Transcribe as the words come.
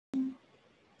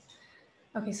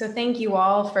Okay, so thank you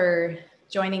all for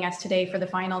joining us today for the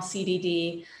final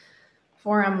CDD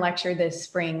Forum lecture this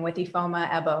spring with Ifeoma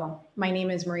Ebo. My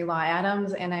name is Marie Law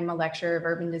Adams, and I'm a lecturer of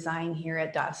urban design here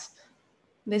at DUSP.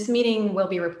 This meeting will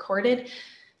be recorded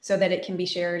so that it can be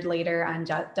shared later on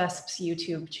DUSP's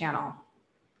YouTube channel.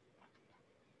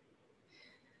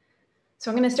 So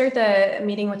I'm going to start the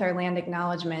meeting with our land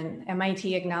acknowledgement.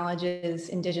 MIT acknowledges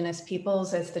Indigenous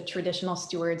peoples as the traditional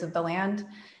stewards of the land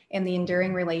and the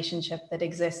enduring relationship that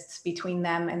exists between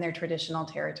them and their traditional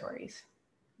territories.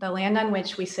 The land on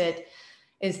which we sit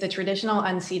is the traditional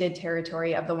unceded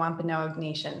territory of the Wampanoag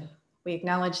Nation. We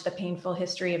acknowledge the painful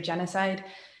history of genocide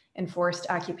and forced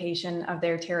occupation of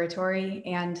their territory,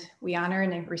 and we honor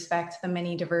and respect the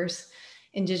many diverse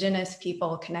Indigenous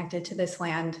people connected to this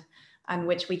land on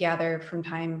which we gather from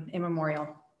time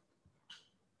immemorial.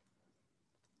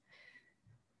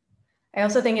 I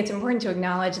also think it's important to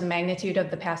acknowledge the magnitude of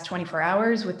the past 24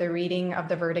 hours with the reading of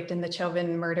the verdict in the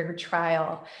Chauvin murder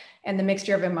trial and the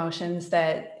mixture of emotions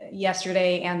that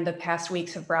yesterday and the past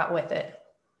weeks have brought with it.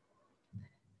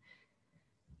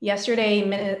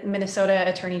 Yesterday, Minnesota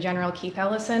Attorney General Keith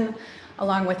Ellison,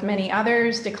 along with many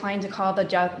others, declined to call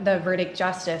the verdict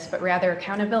justice, but rather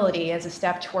accountability as a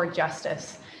step toward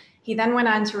justice. He then went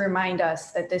on to remind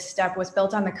us that this step was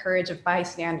built on the courage of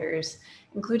bystanders,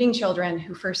 including children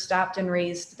who first stopped and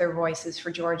raised their voices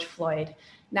for George Floyd,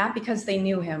 not because they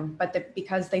knew him, but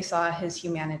because they saw his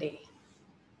humanity.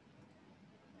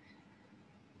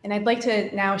 And I'd like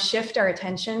to now shift our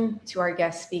attention to our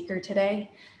guest speaker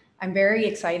today. I'm very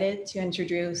excited to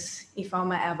introduce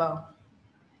Ifeoma Ebo.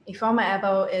 Ifeoma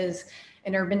Ebo is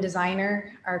an urban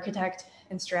designer, architect,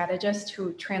 and strategist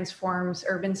who transforms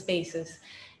urban spaces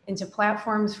into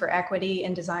platforms for equity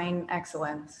and design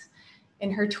excellence.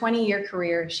 In her 20-year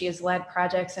career, she has led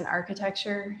projects in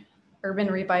architecture, urban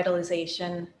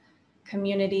revitalization,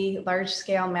 community,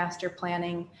 large-scale master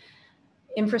planning,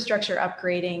 infrastructure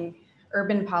upgrading,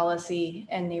 urban policy,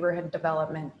 and neighborhood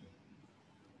development.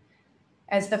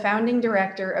 As the founding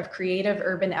director of Creative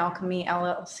Urban Alchemy,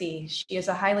 LLC, she is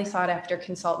a highly sought-after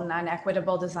consultant on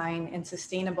equitable design and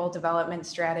sustainable development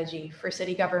strategy for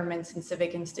city governments and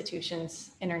civic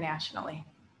institutions internationally.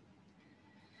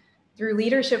 Through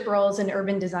leadership roles in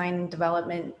urban design and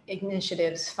development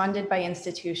initiatives funded by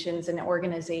institutions and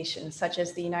organizations such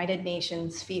as the United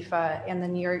Nations, FIFA, and the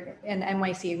New York and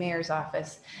NYC Mayor's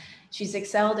Office, she's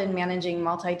excelled in managing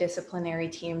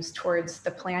multidisciplinary teams towards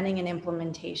the planning and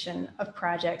implementation of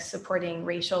projects supporting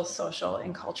racial, social,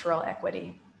 and cultural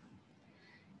equity.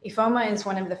 Ifeoma is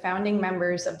one of the founding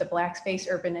members of the BlackSpace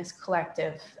Urbanist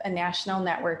Collective, a national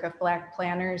network of Black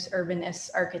planners,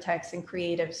 urbanists, architects, and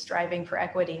creatives striving for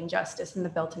equity and justice in the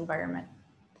built environment.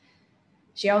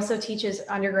 She also teaches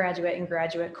undergraduate and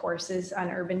graduate courses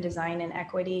on urban design and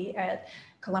equity at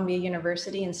Columbia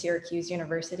University and Syracuse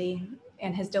University,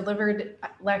 and has delivered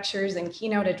lectures and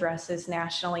keynote addresses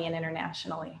nationally and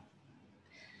internationally.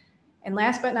 And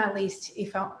last but not least,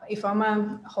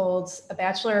 Ifeoma holds a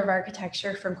Bachelor of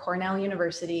Architecture from Cornell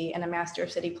University and a Master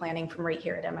of City Planning from right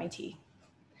here at MIT.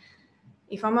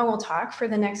 Ifeoma will talk for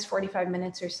the next 45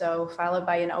 minutes or so, followed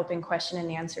by an open question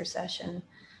and answer session.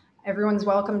 Everyone's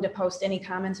welcome to post any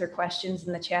comments or questions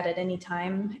in the chat at any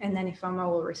time, and then Ifeoma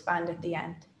will respond at the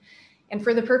end. And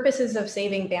for the purposes of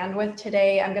saving bandwidth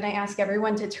today, I'm going to ask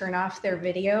everyone to turn off their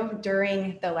video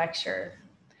during the lecture.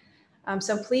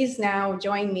 So please now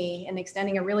join me in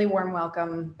extending a really warm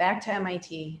welcome back to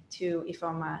MIT to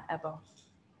Ifeoma Ebo.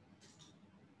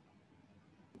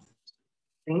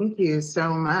 Thank you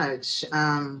so much.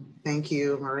 Thank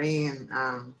you, Marie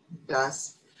and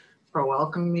Dust, for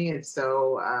welcoming me. It's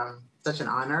such an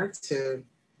honor to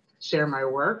share my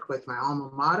work with my alma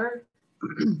mater,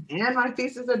 and my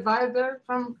thesis advisor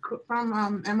from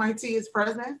MIT is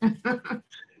present.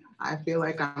 I feel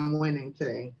like I'm winning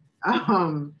today.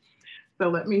 So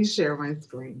let me share my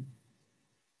screen.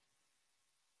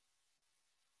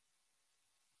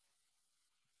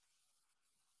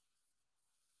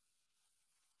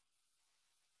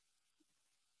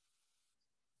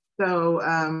 So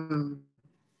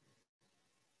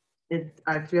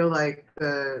I feel like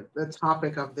the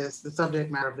topic of this, the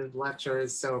subject matter of this lecture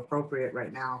is so appropriate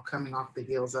right now, coming off the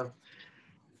heels of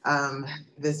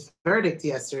this verdict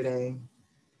yesterday.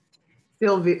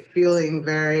 Still feeling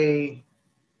very,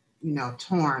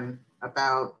 torn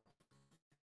about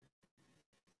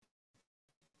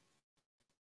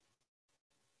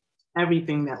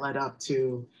everything that led up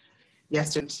to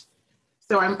yesterday.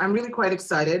 So I'm really quite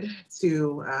excited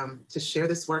to share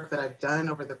this work that I've done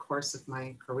over the course of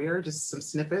my career, just some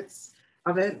snippets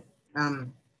of it.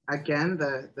 Again,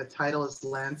 the title is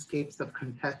Landscapes of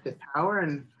Contested Power,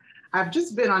 and I've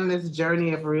just been on this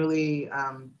journey of really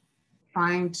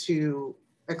trying to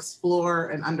explore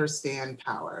and understand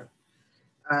power.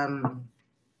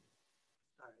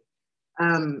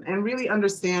 And really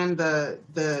understand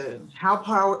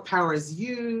how power is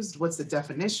used, what's the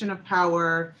definition of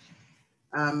power,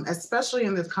 especially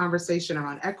in this conversation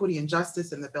around equity and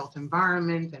justice in the built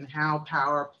environment and how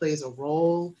power plays a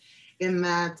role in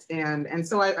that. And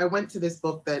so I went to this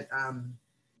book that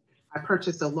I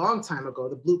purchased a long time ago,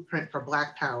 The Blueprint for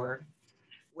Black Power,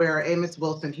 where Amos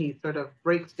Wilson, he sort of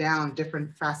breaks down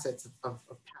different facets of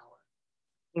power.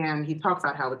 And he talks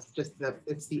about how it's just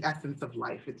it's the essence of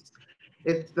life.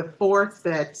 It's the force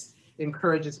that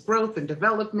encourages growth and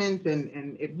development,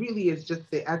 and it really is just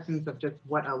the essence of just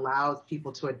what allows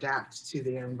people to adapt to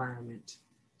their environment,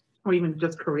 or even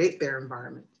just create their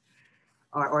environment,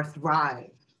 or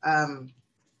thrive.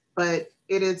 But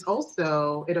it's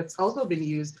also been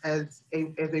used as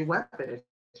a weapon.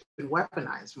 It's been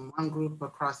weaponized from one group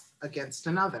against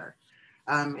another,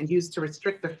 and used to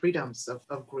restrict the freedoms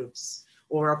of groups,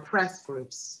 or oppress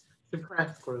groups,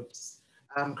 suppress groups,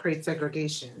 create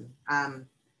segregation. And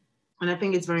I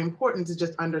think it's very important to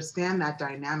just understand that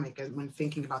dynamic when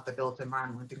thinking about the built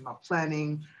environment, when thinking about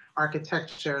planning,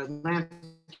 architecture,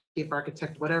 landscape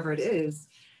architect, whatever it is,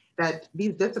 that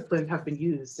these disciplines have been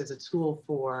used as a tool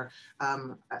for,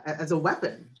 as a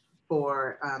weapon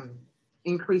for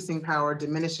increasing power,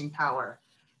 diminishing power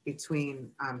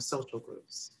between social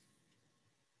groups.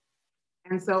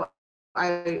 And so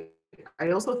I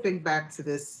also think back to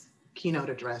this keynote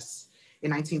address in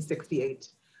 1968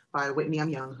 by Whitney M.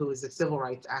 Young, who is a civil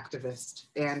rights activist.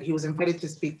 And he was invited to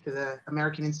speak to the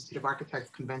American Institute of Architects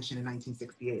Convention in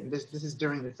 1968. And this is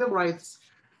during the civil rights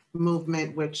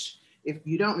movement, which, if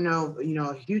you don't know,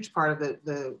 a huge part of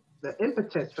the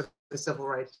impetus for the civil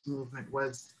rights movement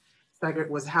was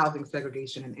housing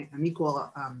segregation and unequal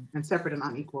and separate and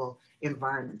unequal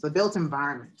environments. The built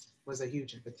environment was a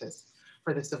huge impetus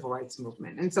for the civil rights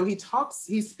movement. And so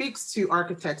he speaks to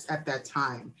architects at that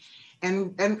time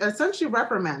and essentially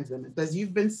reprimands them. It says,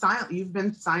 you've been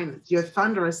silent, your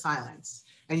thunderous silence,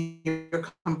 and your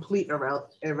complete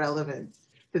irrelevance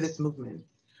to this movement.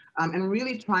 And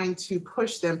really trying to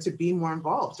push them to be more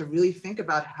involved, to really think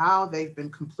about how they've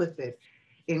been complicit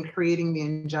in creating the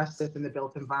injustice in the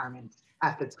built environment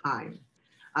at the time.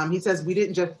 He says, we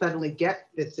didn't just suddenly get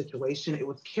this situation, it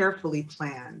was carefully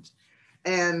planned.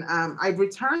 And I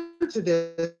returned to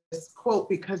this quote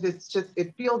because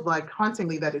it feels like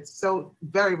hauntingly that it's so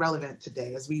very relevant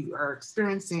today as we are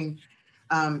experiencing,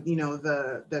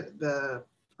 the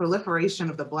proliferation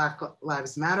of the Black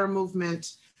Lives Matter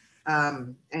movement,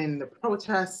 and the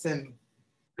protests and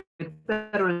et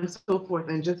cetera and so forth,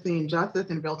 and just the injustice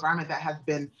in built environment that has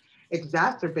been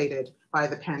exacerbated by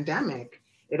the pandemic.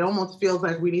 It almost feels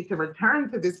like we need to return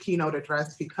to this keynote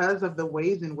address because of the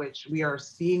ways in which we are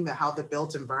seeing how the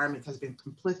built environment has been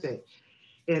complicit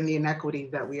in the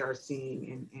inequities that we are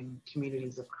seeing in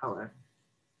communities of color.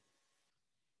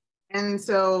 And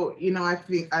so,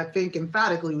 I think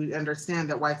emphatically we understand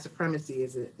that white supremacy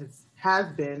is a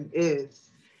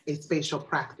spatial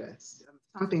practice,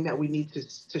 something that we need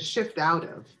to shift out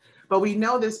of. But we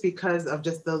know this because of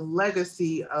just the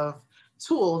legacy of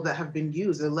tools that have been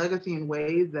used, the legacy in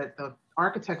ways that the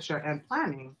architecture and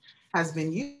planning has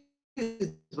been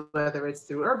used, whether it's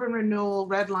through urban renewal,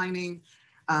 redlining,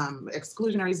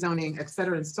 exclusionary zoning, et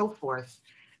cetera, and so forth.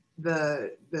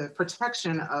 The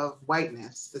protection of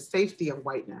whiteness, the safety of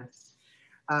whiteness,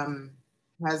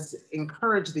 has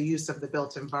encouraged the use of the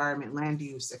built environment, land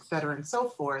use, et cetera, and so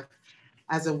forth,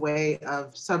 as a way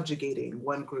of subjugating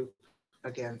one group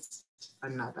against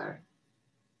another.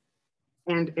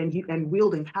 And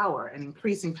wielding power and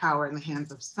increasing power in the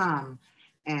hands of some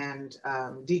and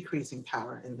decreasing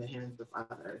power in the hands of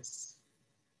others.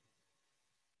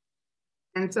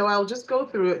 And so I'll just go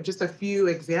through just a few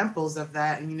examples of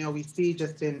that. And we see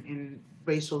just in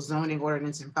racial zoning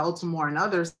ordinance in Baltimore and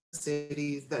other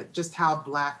cities that just how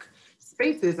Black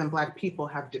spaces and Black people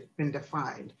have been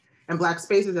defined. And Black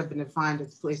spaces have been defined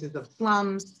as places of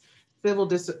slums, civil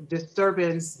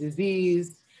disturbance,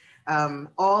 disease,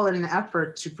 all in an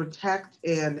effort to protect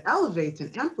and elevate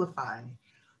and amplify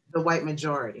the white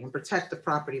majority and protect the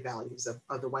property values of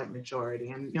the white majority.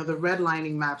 And the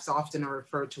redlining maps often are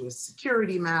referred to as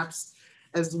security maps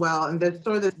as well. And there's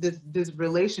sort of this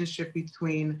relationship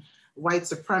between white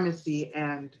supremacy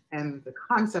and the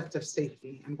concept of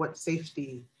safety and what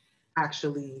safety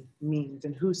actually means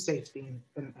and whose safety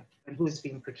and who is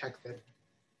being protected.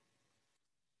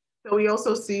 So we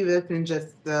also see this in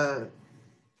just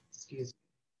excuse me.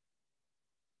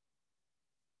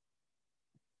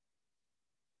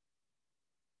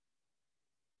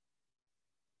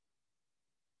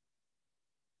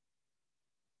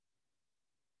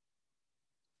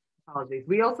 Apologies.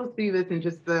 We also see this in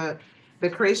just the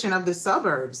creation of the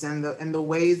suburbs and the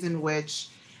ways in which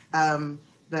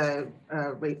the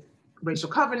racial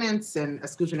covenants and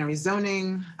exclusionary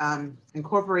zoning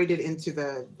incorporated into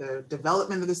the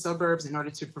development of the suburbs in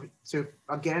order to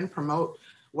again promote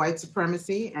white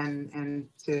supremacy and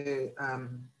to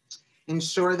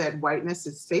ensure that whiteness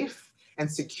is safe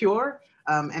and secure.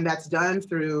 And that's done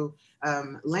through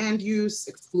land use,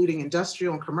 excluding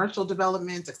industrial and commercial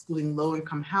development, excluding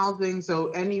low-income housing. So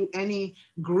any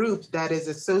group that is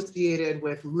associated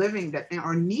with living that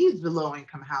or needs the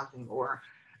low-income housing or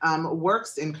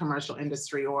works in commercial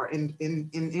industry or in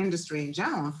industry in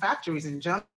general, and factories in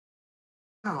general,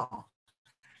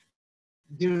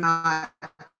 do not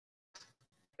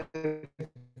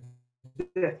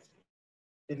exist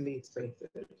in these spaces.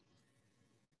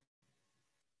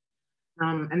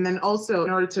 And then also,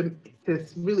 in order to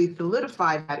really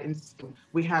solidify that,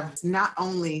 we have not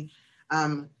only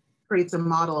creates a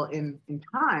model in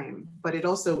time, but it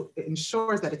also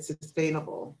ensures that it's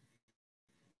sustainable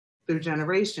through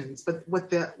generations, but with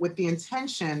the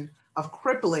intention of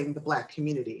crippling the Black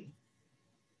community.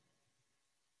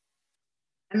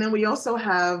 And then we also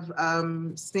have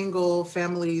single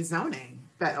family zoning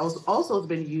that also has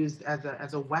been used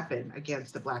as a weapon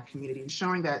against the Black community,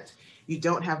 ensuring that you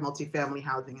don't have multifamily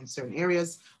housing in certain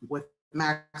areas with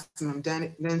maximum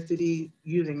density,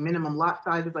 using minimum lot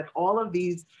sizes, like all of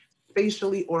these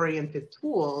spatially oriented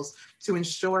tools to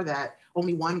ensure that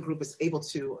only one group is able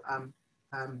to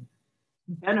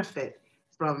benefit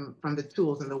from the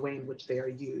tools and the way in which they are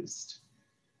used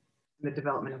in the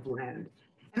development of land.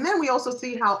 And then we also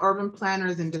see how urban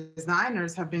planners and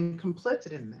designers have been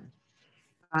complicit in this,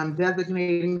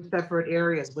 designating separate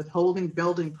areas, withholding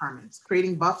building permits,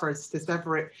 creating buffers to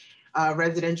separate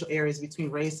residential areas between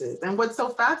races. And what's so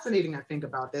fascinating, I think,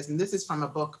 about this, and this is from a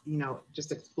book,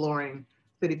 just exploring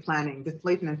city planning,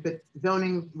 displacement and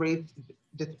zoning, race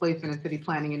displacement and city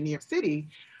planning in New York City,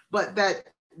 but that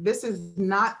this is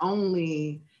not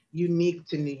only unique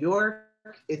to New York,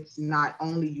 it's not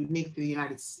only unique to the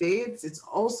United States, it's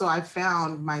also, I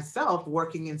found myself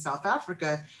working in South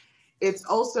Africa, it's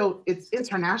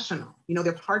international. The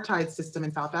apartheid system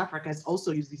in South Africa has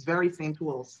also used these very same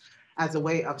tools as a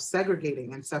way of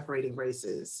segregating and separating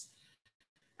races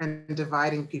and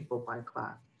dividing people by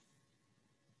class.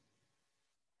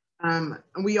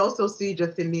 We also see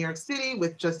just in New York City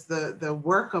with just the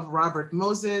work of Robert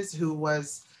Moses, who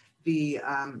was the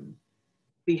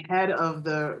head of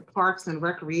the Parks and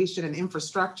Recreation and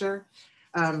Infrastructure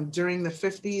during the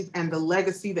 50s, and the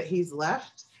legacy that he's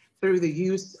left through the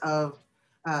use of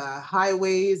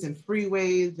highways and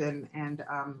freeways and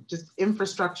just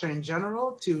infrastructure in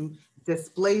general to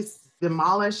displace,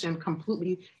 demolish, and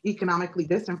completely economically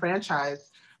disenfranchise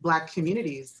Black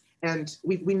communities. And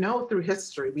we know through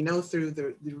history, we know through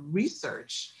the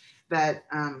research that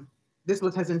this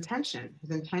was his intention.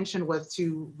 His intention was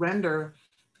to render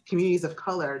communities of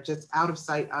color just out of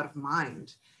sight, out of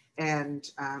mind, and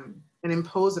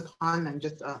impose upon them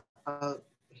just a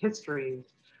history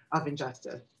of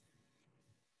injustice.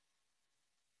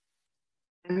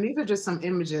 And these are just some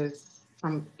images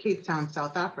from Cape Town,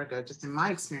 South Africa, just in my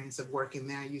experience of working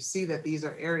there. You see that these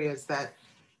are areas that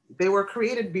they were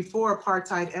created before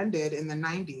apartheid ended in the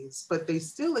 90s, but they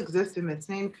still exist in the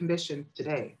same conditions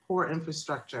today: poor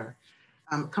infrastructure,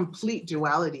 complete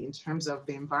duality in terms of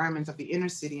the environments of the inner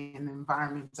city and the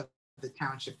environments of the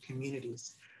township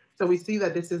communities. So we see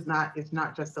that this is it's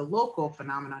not just a local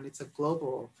phenomenon, it's a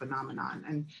global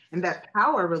phenomenon. And that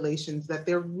power relations, that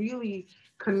they're really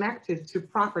connected to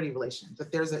property relations,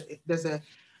 that there's a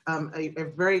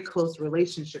very close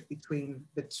relationship between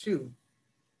the two.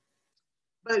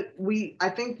 But I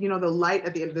think, the light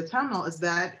at the end of the tunnel is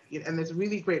that, and there's a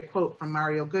really great quote from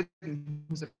Mario Gooden,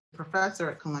 who's a professor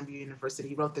at Columbia University.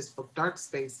 He wrote this book, Dark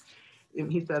Space.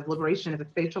 And he says, liberation is a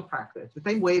spatial practice. The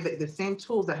same way that the same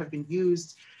tools that have been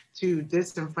used to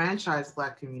disenfranchise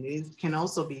Black communities can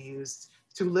also be used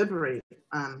to liberate.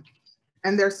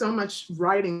 And there's so much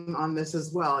writing on this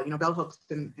as well. Bell Hooks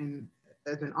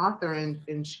as an author,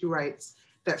 and she writes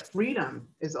that freedom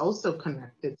is also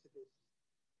connected to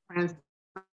this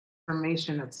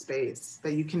transformation of space,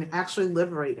 that you can actually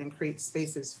liberate and create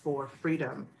spaces for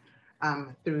freedom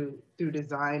through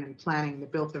design and planning the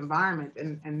built environment.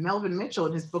 And Melvin Mitchell,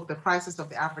 in his book, The Crisis of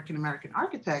the African American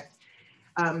Architect,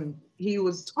 he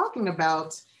was talking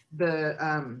about the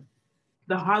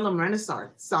Harlem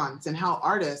Renaissance and how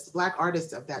Black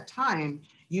artists of that time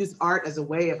used art as a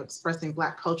way of expressing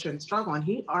Black culture and struggle. And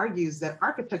he argues that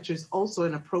architecture is also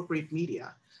an appropriate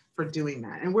media for doing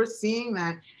that. And we're seeing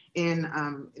that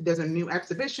there's a new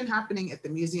exhibition happening at the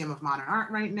Museum of Modern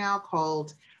Art right now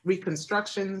called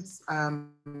reconstructions,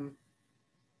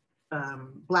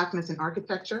 Blackness in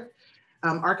architecture,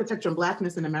 architecture and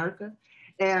Blackness in America.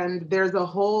 And there's a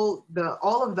whole,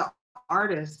 all of the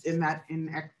artists in that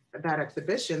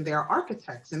exhibition, they're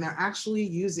architects, and they're actually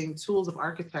using tools of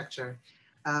architecture,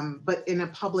 but in a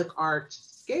public art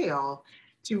scale,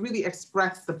 to really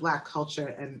express the Black culture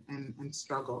and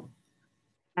struggle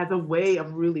as a way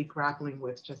of really grappling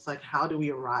with just like, how do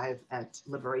we arrive at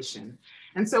liberation?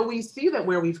 And so we see that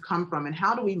where we've come from, and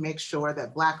how do we make sure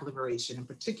that Black liberation in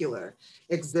particular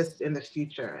exists in the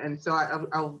future? And so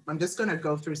I'm just gonna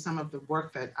go through some of the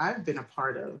work that I've been a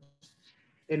part of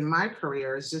in my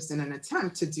career, is just in an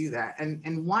attempt to do that.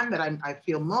 And one that I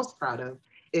feel most proud of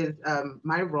is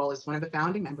my role as one of the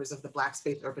founding members of the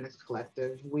BlackSpace Urbanist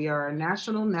Collective. We are a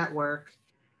national network.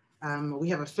 We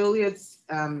have affiliates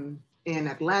in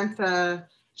Atlanta,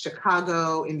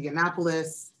 Chicago,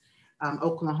 Indianapolis,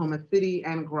 Oklahoma City,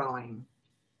 and growing.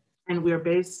 And we're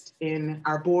based in,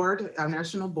 our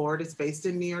national board is based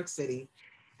in New York City.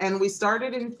 And we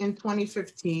started in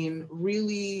 2015,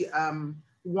 really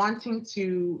wanting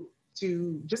to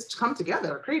just come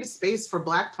together, create a space for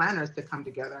Black planners to come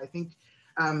together. I think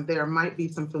there might be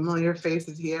some familiar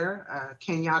faces here.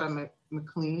 Kenyatta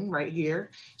McLean right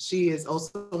here. She is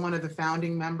also one of the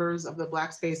founding members of the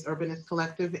BlackSpace Urbanist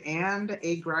Collective and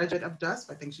a graduate of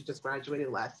DUSP. I think she just graduated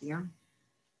last year.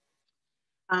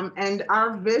 And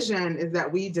our vision is that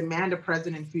we demand a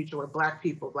present and future where Black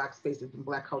people, Black spaces, and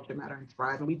Black culture matter and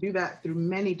thrive. And we do that through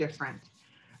many different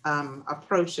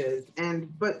approaches.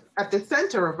 But at the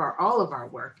center of all of our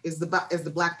work is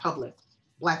the Black publics,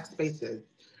 Black spaces,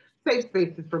 safe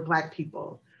spaces for Black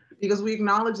people, because we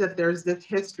acknowledge that there's this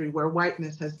history where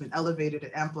whiteness has been elevated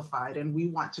and amplified, and we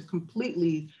want to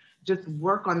completely just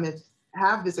work on this,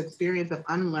 have this experience of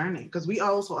unlearning, because we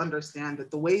also understand that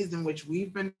the ways in which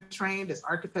we've been trained as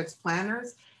architects,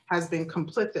 planners, has been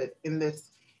complicit in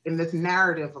this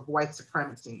narrative of white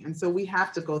supremacy. And so we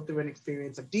have to go through an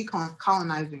experience of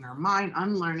decolonizing our mind,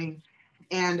 unlearning,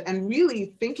 and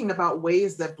really thinking about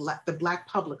ways that the Black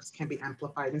publics can be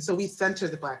amplified. And so we center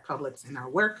the Black publics in our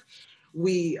work.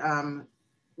 We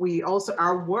also,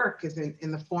 our work is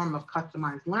in the form of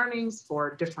customized learnings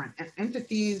for different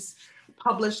entities,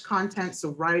 published content,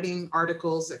 so writing,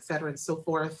 articles, et cetera, and so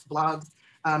forth, blogs,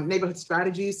 neighborhood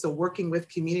strategies, so working with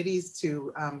communities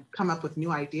to come up with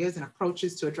new ideas and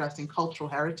approaches to addressing cultural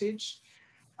heritage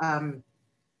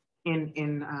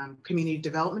in community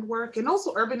development work, and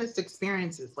also urbanist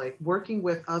experiences, like working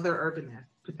with other urbanists,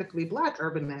 particularly Black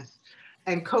urbanists,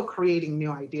 and co-creating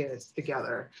new ideas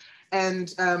together.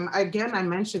 And again, I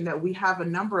mentioned that we have a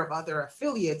number of other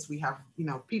affiliates. We have,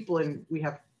 we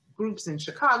have groups in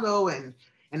Chicago and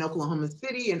Oklahoma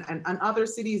City and other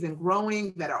cities and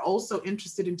growing that are also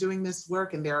interested in doing this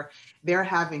work. And they're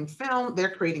having film,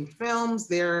 they're creating films,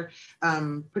 they're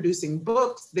producing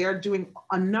books, they're doing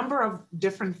a number of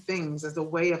different things as a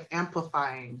way of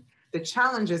amplifying the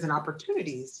challenges and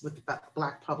opportunities with the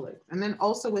Black public. And then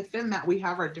also within that, we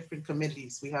have our different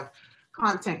committees. We have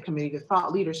content committee, the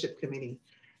thought leadership committee,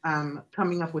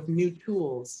 coming up with new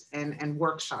tools and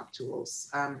workshop tools,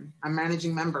 our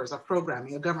managing members, our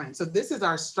programming, our governance. So this is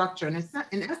our structure. And it's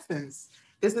not, in essence,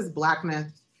 this is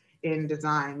Blackness in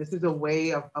design. This is a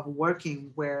way of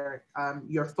working where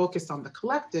you're focused on the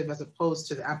collective as opposed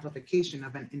to the amplification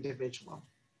of an individual.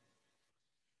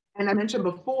 And I mentioned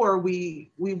before,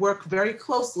 we work very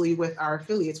closely with our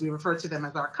affiliates. We refer to them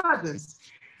as our cousins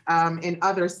in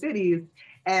other cities.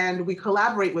 And we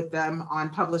collaborate with them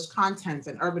on published content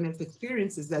and urbanist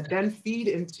experiences that then feed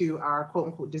into our quote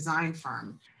unquote design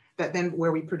firm, that then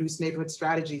where we produce neighborhood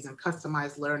strategies and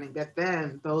customized learning, that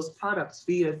then those products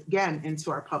feed again into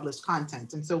our published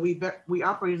content. And so we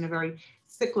operate in a very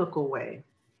cyclical way.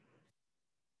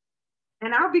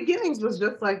 And our beginnings was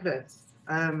just like this.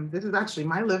 This is actually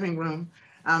my living room.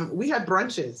 We had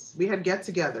brunches, we had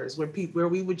get-togethers where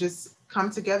we would just come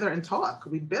together and talk.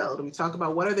 We build, we talk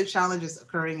about what are the challenges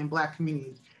occurring in Black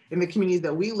communities, in the communities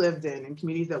that we lived in, and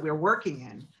communities that we're working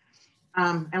in.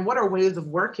 And what are ways of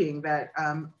working that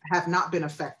have not been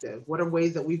effective? What are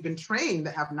ways that we've been trained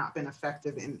that have not been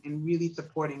effective in really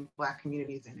supporting Black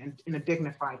communities in a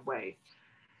dignified way?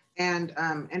 And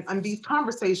these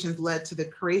conversations led to the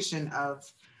creation of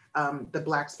the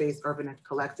BlackSpace Urbanist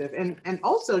Collective, and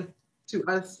also to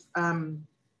us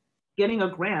getting a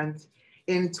grant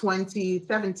in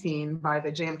 2017 by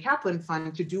the J.M. Kaplan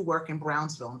Fund to do work in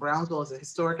Brownsville. And Brownsville is a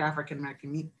historic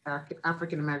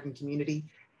African-American community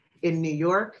in New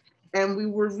York. And we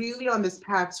were really on this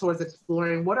path towards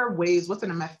exploring what are ways, what's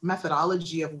a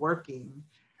methodology of working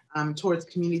towards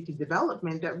community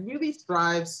development that really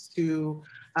strives to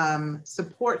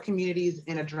support communities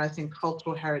in addressing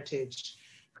cultural heritage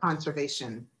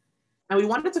conservation. And we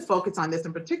wanted to focus on this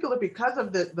in particular because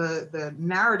of the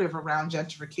narrative around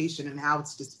gentrification and how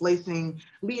it's displacing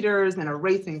leaders and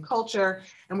erasing culture.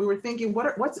 And we were thinking,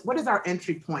 what is our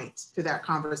entry point to that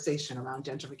conversation around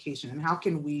gentrification? And how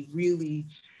can we really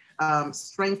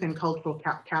strengthen cultural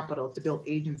capital to build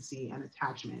agency and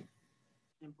attachment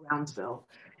in Brownsville?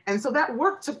 And so that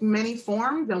work took many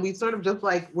forms, and we sort of just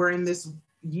like, we're in this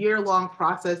year-long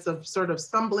process of sort of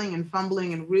stumbling and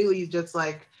fumbling and really just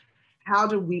like, how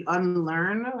do we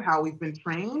unlearn how we've been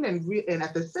trained and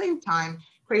at the same time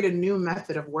create a new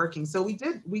method of working? So we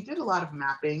did a lot of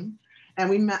mapping, and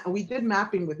we did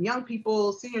mapping with young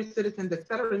people, senior citizens, et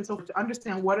cetera, and so to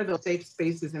understand what are those safe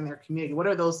spaces in their community, what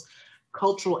are those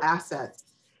cultural assets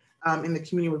in the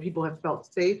community where people have felt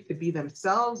safe to be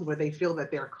themselves, where they feel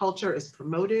that their culture is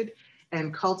promoted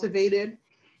and cultivated,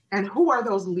 and who are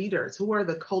those leaders, who are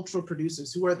the cultural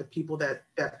producers, who are the people that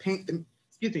paint the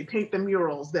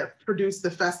murals, that produce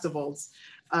the festivals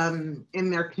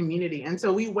in their community. And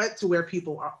so we went to where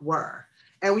people were.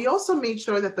 And we also made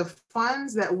sure that the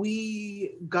funds that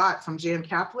we got from J.M.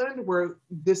 Kaplan were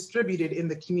distributed in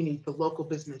the community to local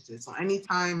businesses. So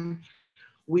anytime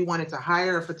we wanted to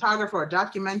hire a photographer or a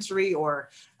documentary or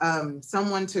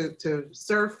someone to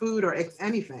serve food or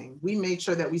anything, we made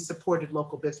sure that we supported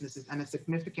local businesses, and a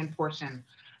significant portion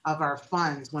of our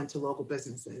funds went to local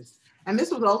businesses. And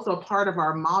this was also a part of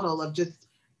our model of just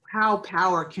how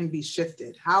power can be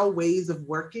shifted, how ways of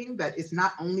working, that it's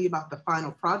not only about the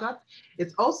final product,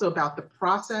 it's also about the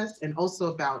process and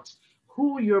also about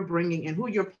who you're bringing in, who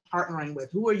you're partnering with,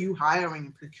 who are you hiring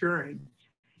and procuring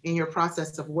in your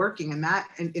process of working. And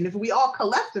if we all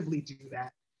collectively do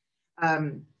that,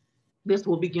 this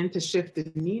will begin to shift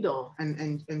the needle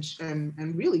and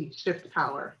really shift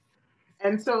power.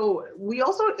 And so we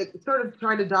also sort of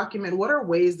try to document what are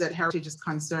ways that heritage is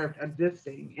conserved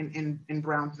existing in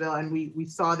Brownsville. And we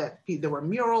saw that there were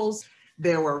murals,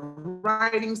 there were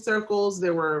writing circles,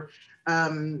 they were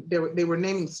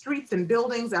naming streets and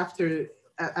buildings after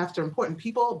important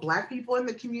people, Black people in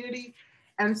the community.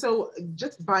 And so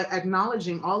just by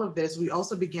acknowledging all of this, we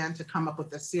also began to come up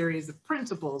with a series of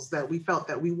principles that we felt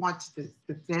that we wanted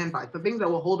to stand by, so things that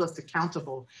will hold us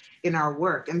accountable in our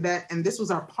work. And this was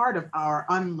our part of our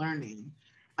unlearning,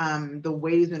 the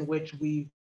ways in which we've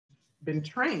been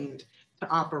trained to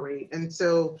operate. And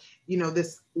so,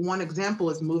 this one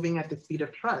example is moving at the speed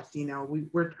of trust.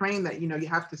 We're trained that, you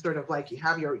have to sort of like, you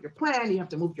have your plan, you have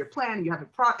to move your plan, you have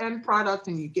an end product,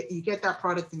 and you get that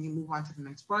product and you move on to the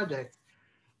next project.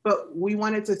 But we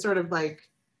wanted to sort of like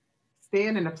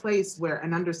stand in a place where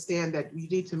and understand that you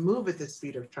need to move at the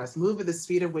speed of trust, move at the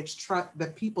speed of which the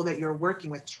people that you're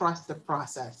working with trust the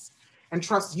process and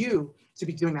trust you to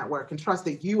be doing that work and trust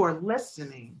that you are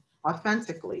listening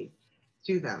authentically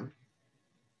to them.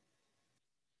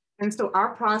 And so our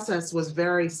process was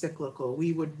very cyclical.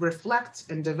 We would reflect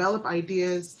and develop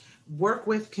ideas, work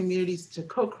with communities to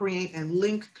co-create and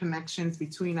link connections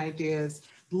between ideas,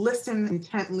 listen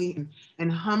intently and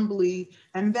humbly,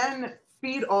 and then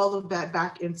feed all of that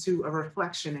back into a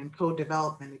reflection and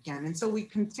co-development again. And so we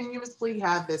continuously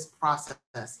had this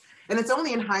process. And it's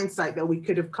only in hindsight that we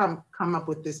could have come up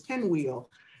with this pinwheel,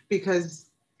 because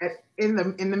in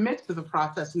the midst of the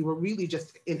process, we were really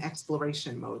just in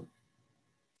exploration mode.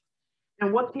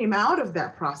 And what came out of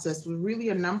that process was really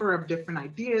a number of different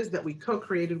ideas that we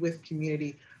co-created with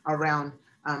community around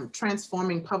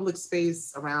transforming public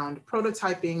space, around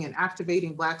prototyping and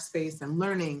activating Black space and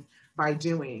learning by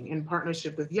doing in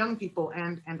partnership with young people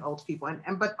and old people.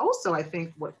 But also I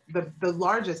think what the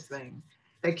largest thing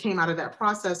that came out of that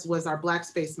process was our Black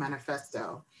Space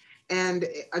Manifesto. And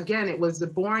again, it was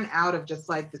born out of just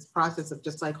like this process of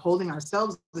just like holding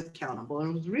ourselves accountable.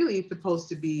 And it was really supposed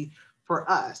to be for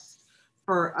us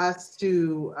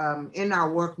to, in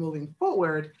our work moving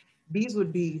forward, these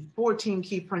would be 14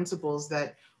 key principles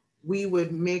that we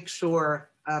would make sure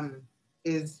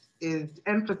is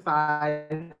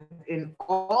emphasized in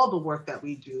all the work that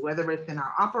we do, whether it's in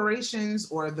our operations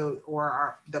or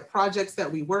the projects that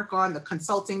we work on, the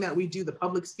consulting that we do, the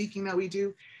public speaking that we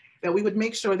do, that we would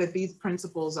make sure that these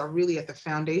principles are really at the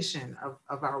foundation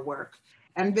of our work.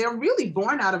 And they're really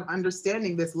born out of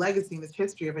understanding this legacy and this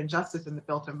history of injustice in the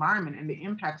built environment and the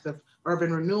impacts of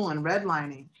urban renewal and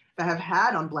redlining that have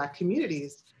had on Black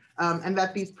communities. And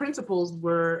that these principles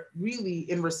were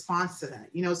really in response to that.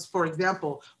 For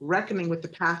example, reckoning with the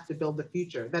past to build the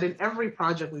future, that in every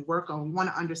project we work on, we want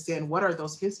to understand what are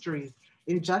those histories,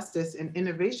 injustice and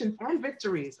innovations and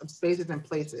victories of spaces and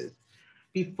places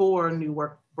before new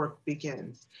work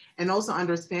begins. And also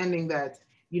understanding that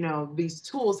these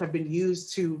tools have been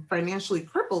used to financially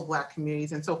cripple Black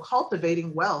communities. And so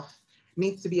cultivating wealth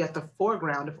needs to be at the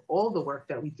foreground of all the work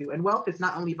that we do. And wealth is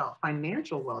not only about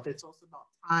financial wealth, it's also about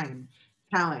time,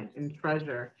 talent, and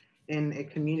treasure in a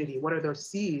community. What are those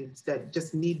seeds that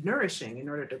just need nourishing in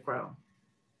order to grow?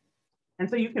 And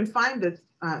so you can find this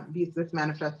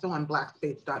manifesto on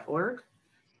blackspace.org.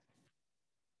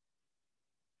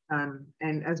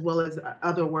 And as well as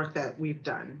other work that we've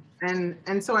done.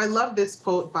 And so I love this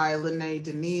quote by Lene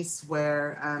Denise,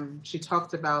 where she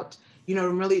talked about, in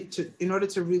order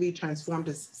to really transform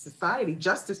this society,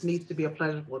 justice needs to be a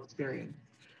pleasurable experience.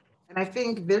 And I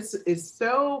think this is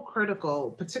so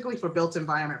critical, particularly for built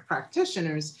environment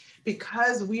practitioners,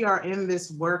 because we are in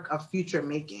this work of future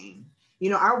making.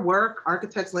 Our work,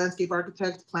 architects, landscape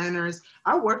architects, planners,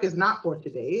 our work is not for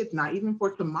today. It's not even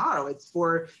for tomorrow. It's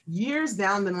for years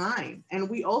down the line. And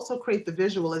we also create the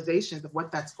visualizations of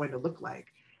what that's going to look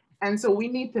like. And so we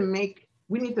need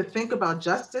to think about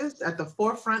justice at the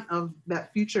forefront of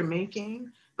that future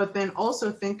making, but then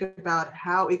also think about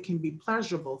how it can be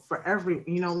pleasurable for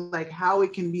like how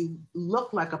it can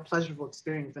look like a pleasurable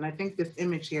experience. And I think this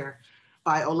image here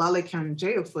by Olalekan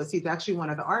Jeyofus, he's actually one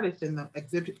of the artists in the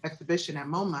exhibition at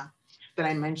MoMA that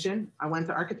I mentioned. I went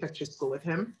to architecture school with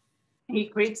him. He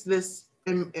creates this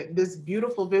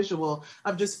beautiful visual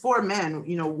of just four men,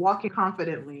 walking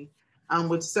confidently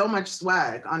with so much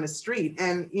swag on the street.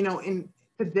 And, in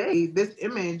today, this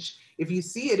image, if you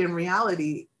see it in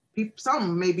reality,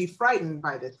 some may be frightened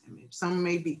by this image. Some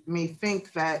may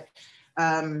think that,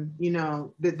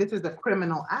 that this is a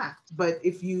criminal act. But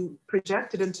if you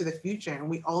project it into the future and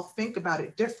we all think about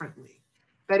it differently,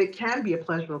 that it can be a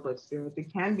pleasurable experience.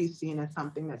 It can be seen as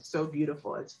something that's so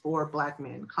beautiful as four Black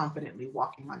men confidently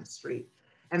walking on the street.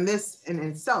 And this in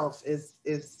itself is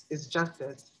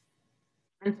justice.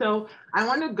 And so I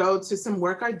want to go to some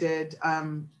work I did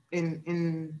on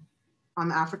the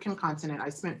African continent. I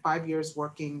spent 5 years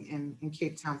working in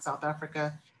Cape Town, South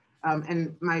Africa.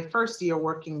 And my first year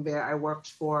working there, I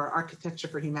worked for Architecture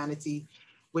for Humanity,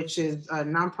 which is a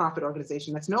nonprofit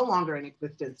organization that's no longer in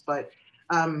existence. But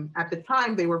at the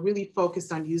time, they were really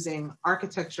focused on using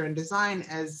architecture and design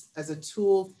as a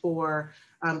tool for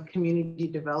community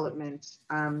development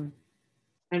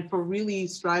and for really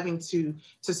striving to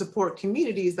support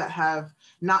communities that have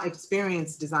not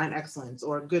experienced design excellence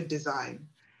or good design.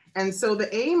 And so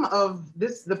the aim of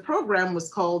the program was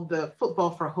called the Football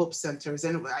for Hope Centers.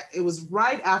 And it was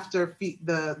right after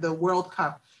the World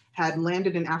Cup had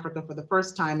landed in Africa for the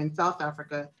first time in South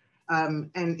Africa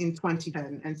and in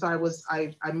 2010. And so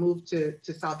I moved to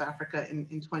South Africa in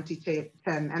 2010.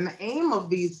 And the aim of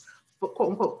these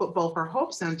quote unquote Football for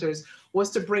Hope Centers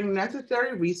was to bring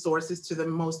necessary resources to the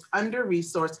most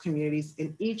under-resourced communities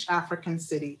in each African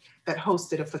city that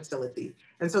hosted a facility.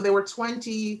 And so there were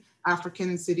 20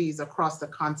 African cities across the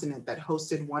continent that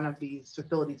hosted one of these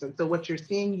facilities. And so what you're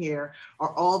seeing here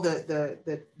are all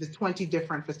the 20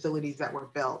 different facilities that were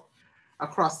built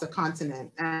across the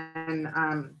continent. And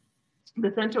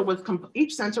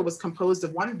each center was composed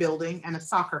of one building and a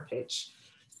soccer pitch,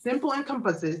 simple in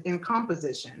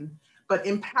composition, but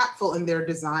impactful in their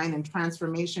design and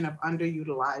transformation of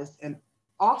underutilized and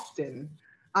often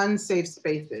unsafe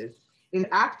spaces in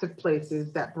active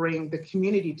places that bring the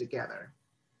community together.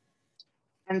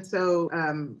 And so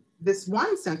this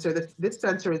one center, this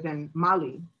center is in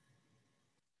Mali,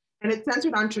 and it's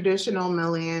centered on traditional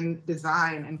Malian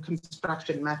design and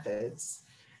construction methods.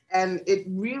 And it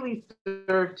really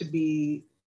served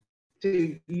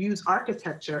to use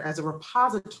architecture as a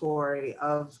repository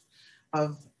of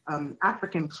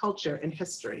African culture and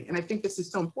history. And I think this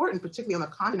is so important, particularly on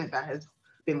a continent that has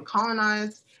been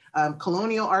colonized,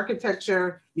 colonial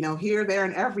architecture, here, there,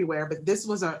 and everywhere. But this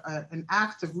was an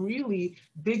act of really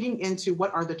digging into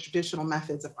what are the traditional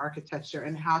methods of architecture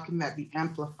and how can that be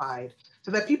amplified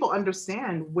so that people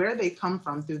understand where they come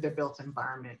from through their built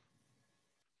environment.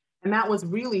 And that was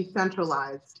really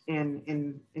centralized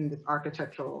in this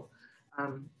architectural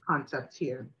concept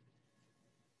here.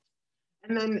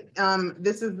 And then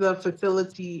this is the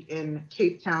facility in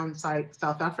Cape Town,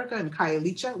 South Africa, in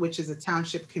Khayelitsha, which is a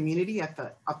township community at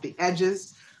the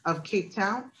edges of Cape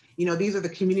Town. These are the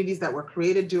communities that were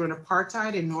created during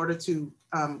apartheid in order to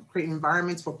create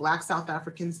environments for Black South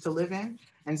Africans to live in.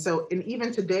 And so, and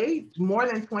even today, more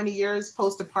than 20 years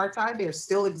post-apartheid, they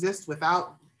still exist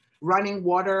without running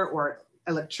water or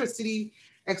electricity,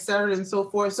 et cetera, and so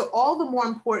forth. So all the more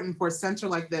important for a center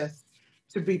like this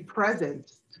to be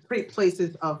present, to create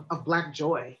places of Black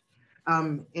joy,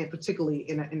 and particularly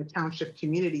in a township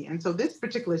community. And so this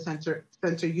particular center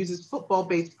uses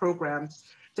football-based programs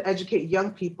to educate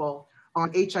young people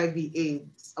on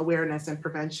HIV/AIDS awareness and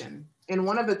prevention. In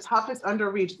one of the toughest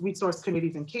under-resourced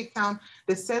communities in Cape Town,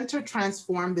 the center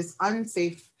transformed this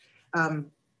unsafe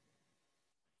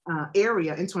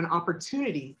area into an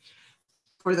opportunity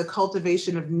for the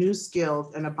cultivation of new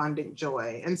skills and abundant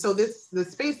joy. And so the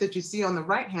space that you see on the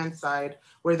right-hand side,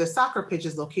 where the soccer pitch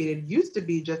is located, used to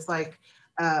be just like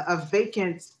a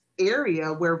vacant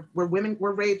area where women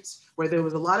were raped, where there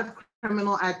was a lot of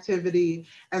criminal activity.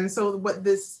 And so what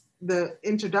the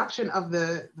introduction of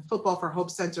the Football for Hope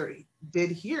Center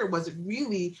did here was it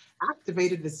really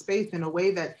activated the space in a way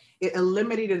that it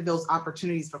eliminated those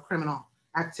opportunities for criminal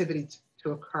activity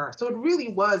to occur. So it really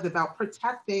was about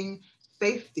protecting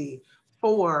safety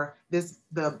for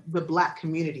the Black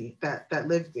community that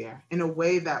lived there in a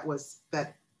way that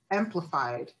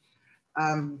amplified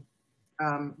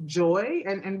joy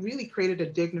and really created a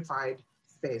dignified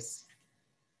space.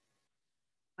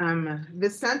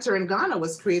 This center in Ghana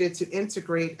was created to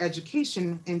integrate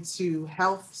education into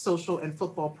health, social, and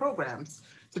football programs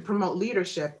to promote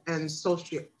leadership and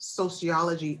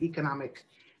sociology, economic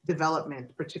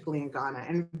development, particularly in Ghana.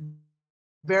 And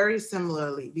very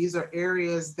similarly, these are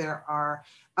areas that are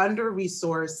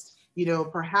under-resourced,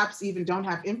 perhaps even don't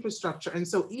have infrastructure. And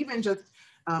so even just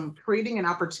creating an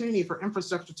opportunity for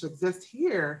infrastructure to exist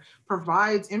here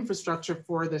provides infrastructure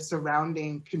for the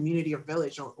surrounding community or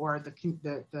village or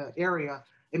the area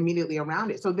immediately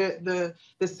around it. So the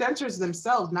centers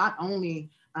themselves not only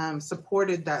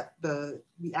supported the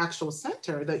actual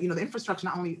center, the infrastructure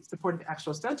not only supported the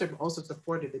actual center, but also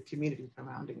supported the community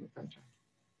surrounding the center.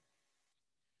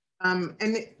 And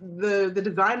the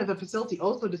design of the facility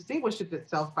also distinguishes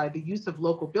itself by the use of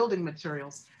local building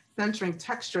materials, centering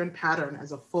texture and pattern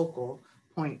as a focal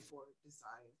point for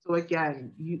design. So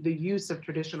again, the use of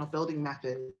traditional building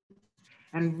methods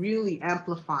and really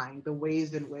amplifying the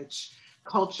ways in which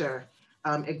culture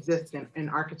exists in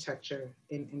architecture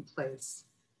in place.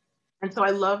 And so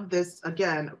I love this,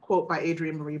 again, a quote by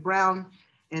Adrienne Marie Brown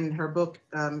in her book,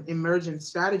 Emergent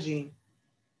Strategy,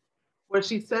 where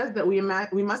she says that we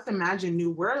must imagine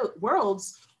new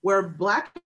worlds where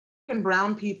Black and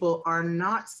brown people are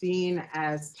not seen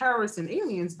as terrorists and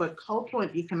aliens, but cultural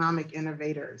and economic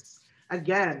innovators.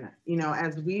 Again,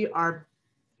 as we are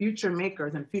future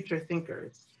makers and future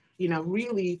thinkers,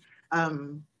 really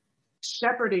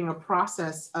shepherding a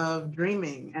process of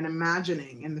dreaming and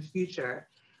imagining in the future.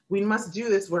 We must do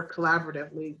this work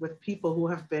collaboratively with people who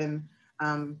have been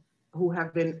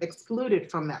excluded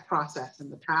from that process in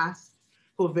the past,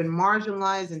 who have been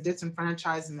marginalized and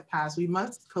disenfranchised in the past. We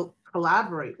must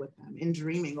collaborate with them in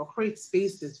dreaming or create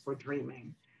spaces for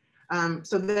dreaming.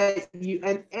 So that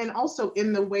and also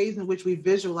in the ways in which we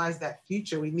visualize that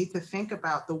future, we need to think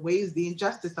about the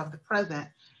injustice of the present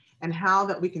and how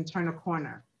that we can turn a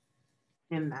corner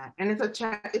in that. And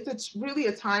it's really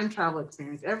a time travel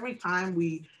experience. Every time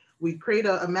we create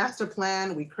a master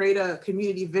plan, we create a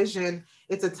community vision,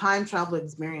 it's a time travel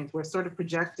experience. We're sort of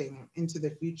projecting into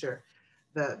the future,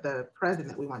 the present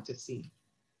that we want to see.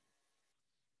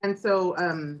 And so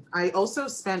I also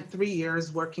spent 3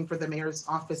 years working for the Mayor's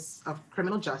Office of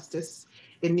Criminal Justice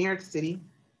in New York City,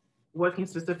 working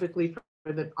specifically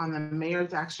on the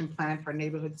Mayor's Action Plan for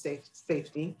Neighborhood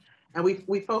Safety. And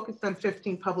we focused on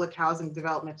 15 public housing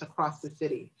developments across the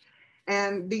city.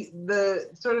 And the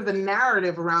sort of the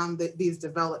narrative around these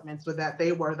developments was that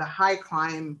they were the high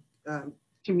crime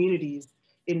communities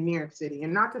in New York City.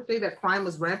 And not to say that crime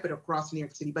was rampant across New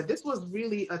York City, but this was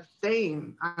really a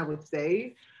theme, I would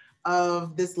say,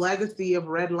 of this legacy of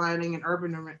redlining and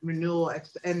urban renewal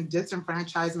and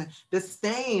disenfranchisement, the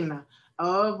stain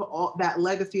of all that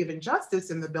legacy of injustice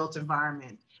in the built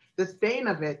environment. The stain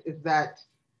of it is that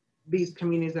these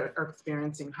communities are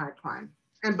experiencing high crime.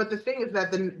 But the thing is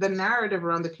that the narrative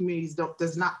around the communities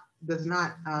does not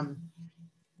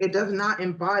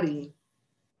embody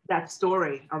that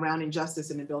story around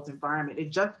injustice in the built environment. It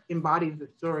just embodies the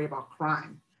story about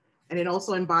crime. And it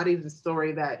also embodies the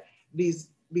story that these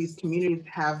communities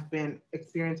have been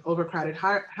experienced overcrowded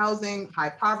housing, high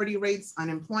poverty rates,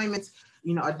 unemployment,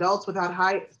 adults without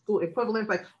high school equivalents.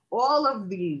 Like all of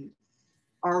these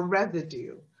are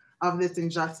residue of this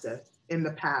injustice in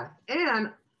the past.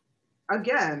 And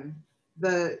again,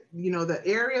 the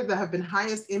areas that have been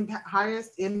highest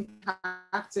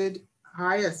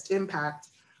impact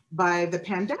by the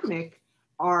pandemic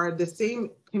are the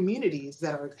same communities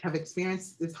that have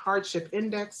experienced this hardship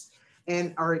index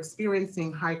and are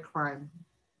experiencing high crime.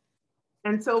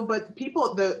 And so, but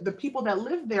the people that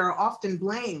live there are often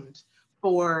blamed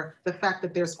for the fact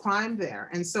that there's crime there.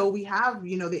 And so we have,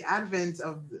 the advent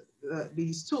of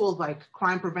these tools like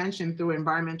crime prevention through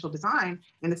environmental design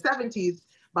in the 70s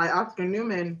by Oscar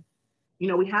Newman You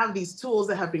know, we have these tools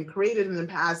that have been created in the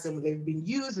past and they've been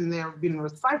used and they're being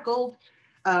recycled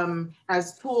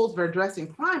as tools for addressing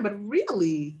crime, but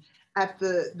really at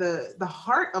the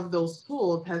heart of those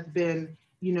tools has been,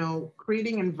 you know,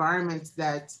 creating environments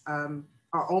that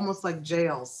are almost like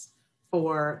jails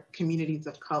for communities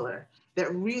of color,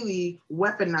 that really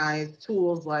weaponize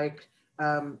tools like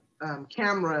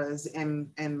cameras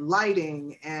and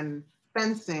lighting and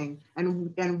fencing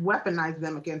and weaponize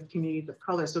them against communities of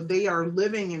color. So they are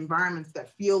living environments that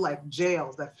feel like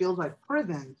jails, that feel like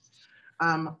prisons,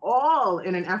 all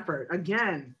in an effort,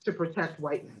 again, to protect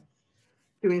whiteness,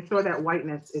 to ensure that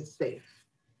whiteness is safe.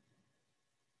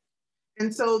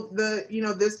 And so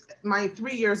my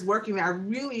 3 years working there, I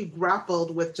really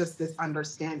grappled with just this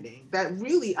understanding that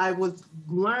really I was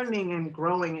learning and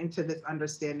growing into this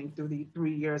understanding through the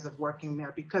 3 years of working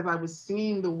there, because I was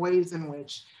seeing the ways in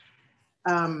which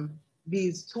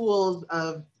these tools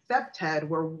of SEPTED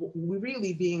were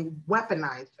really being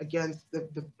weaponized against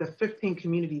the 15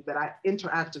 communities that I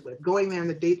interacted with, going there in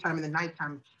the daytime and the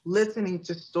nighttime, listening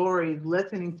to stories,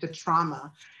 listening to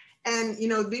trauma. And, you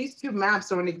know, these two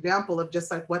maps are an example of just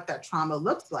like what that trauma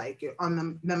looks like.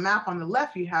 On the map on the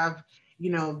left, you have, you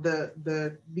know,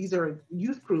 these are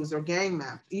youth crews or gang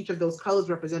maps. Each of those colors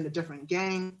represent a different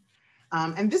gang.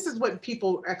 And this is what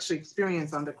people actually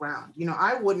experience on the ground. You know,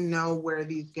 I wouldn't know where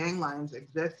these gang lines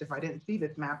exist if I didn't see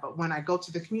this map, but when I go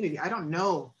to the community, I don't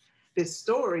know this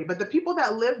story, but the people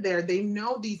that live there, they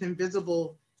know these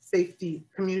invisible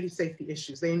community safety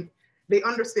issues. They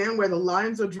understand where the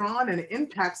lines are drawn, and it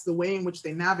impacts the way in which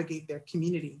they navigate their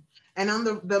community. And on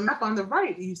the map on the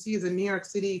right, you see is a New York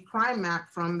City crime map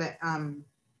from the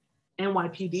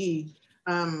NYPD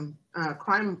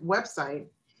crime website.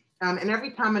 And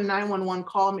every time a 911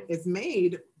 call is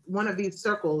made, one of these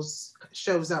circles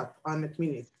shows up on the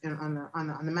community and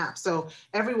on the map. So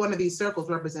every one of these circles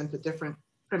represents a different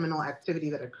criminal activity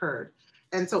that occurred.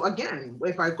 And so again,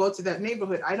 if I go to that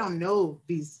neighborhood, I don't know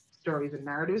these stories and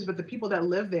narratives, but the people that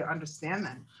live there understand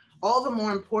them. All the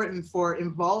more important for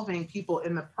involving people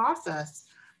in the process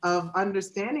of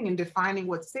understanding and defining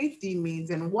what safety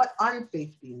means and what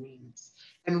unsafety means,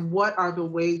 and what are the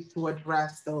ways to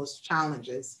address those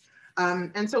challenges.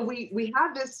 And so we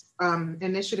had this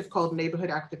initiative called Neighborhood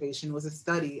Activation. It was a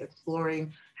study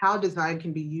exploring how design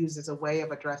can be used as a way of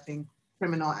addressing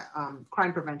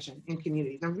crime prevention in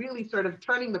communities, and really sort of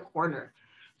turning the corner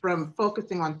from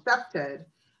focusing on SEPTED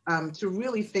to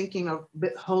really thinking a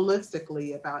bit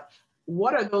holistically about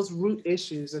what are those root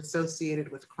issues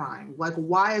associated with crime? Like,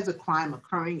 why is a crime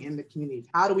occurring in the communities?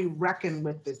 How do we reckon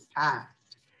with this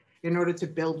past in order to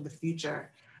build the future?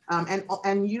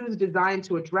 And use design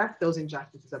to address those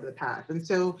injustices of the past. And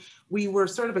so we were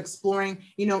sort of exploring,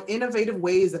 you know, innovative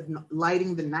ways of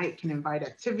lighting the night can invite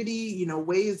activity, you know,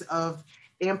 ways of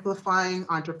amplifying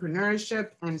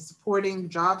entrepreneurship and supporting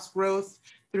jobs growth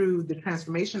through the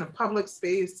transformation of public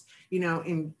space, you know,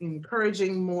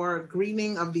 encouraging more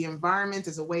greening of the environment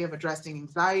as a way of addressing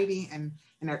anxiety and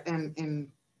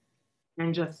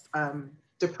just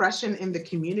depression in the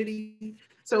community.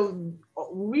 So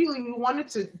really we wanted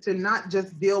to not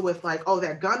just deal with like, oh,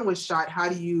 that gun was shot, how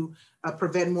do you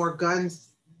prevent more guns,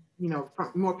 you know,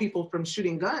 more people from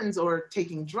shooting guns or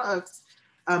taking drugs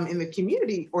in the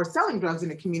community or selling drugs in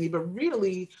the community, but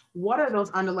really, what are those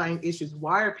underlying issues?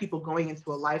 Why are people going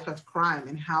into a life of crime,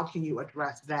 and how can you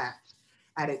address that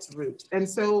at its root? And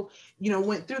so, you know,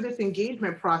 went through this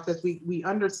engagement process, we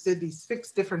understood these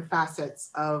 6 different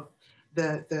facets of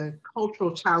the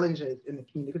cultural challenges in the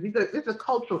community, because it's a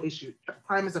cultural issue.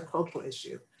 Crime is a cultural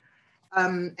issue.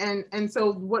 And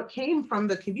so what came from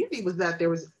the community was that there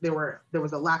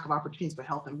was a lack of opportunities for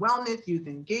health and wellness, youth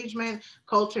engagement,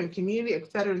 culture and community, et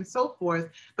cetera, and so forth.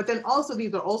 But then also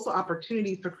these are also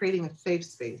opportunities for creating a safe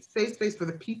space for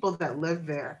the people that live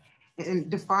there, and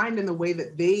defined in the way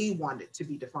that they want it to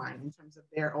be defined in terms of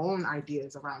their own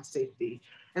ideas around safety.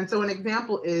 And so an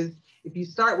example is, if you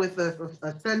start with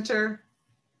a center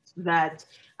that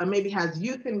maybe has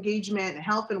youth engagement,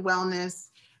 health and wellness,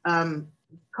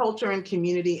 culture and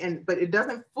community, but it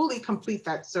doesn't fully complete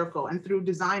that circle. And through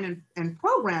design and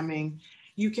programming,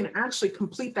 you can actually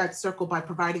complete that circle by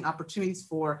providing opportunities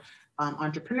for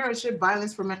entrepreneurship,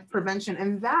 violence prevention,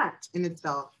 and that in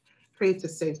itself creates a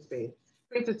safe space.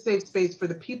 Creates a safe space for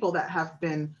the people that have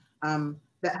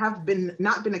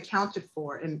not been accounted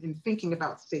for in thinking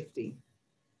about safety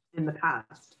in the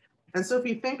past. And so if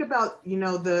you think about, you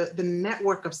know, the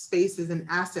network of spaces and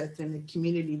assets in the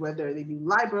community, whether they be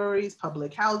libraries,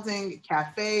 public housing, a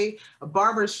cafe, a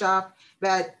barber shop,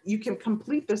 that you can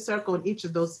complete the circle in each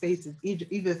of those spaces,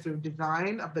 either through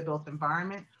design of the built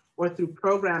environment or through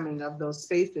programming of those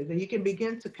spaces. And you can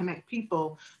begin to connect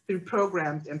people through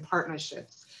programs and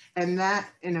partnerships. And that,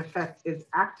 in effect, is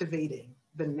activating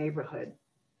the neighborhood.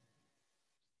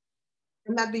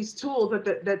 And that these tools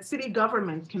that city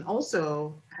governments can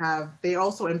also have, they're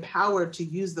also empowered to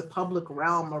use the public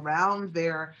realm around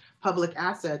their public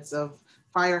assets of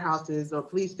firehouses or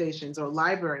police stations or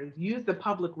libraries, use the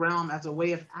public realm as a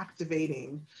way of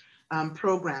activating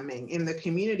programming in the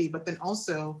community, but then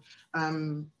also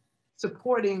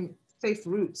supporting safe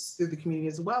routes through the community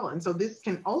as well. And so this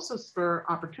can also spur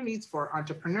opportunities for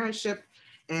entrepreneurship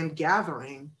and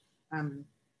gathering and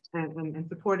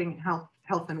supporting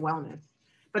health and wellness.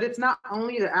 But it's not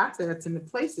only the assets and the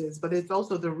places, but it's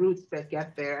also the routes that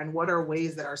get there, and what are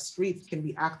ways that our streets can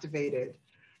be activated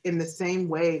in the same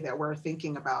way that we're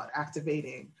thinking about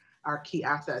activating our key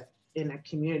assets in a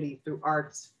community through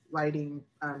arts, lighting,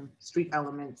 street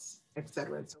elements, et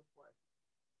cetera, and so forth.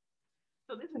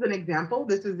 So this is an example.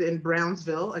 This is in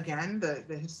Brownsville, again,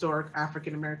 the historic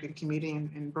African-American community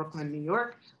in Brooklyn, New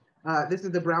York. This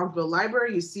is the Brownsville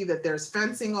Library. You see that there's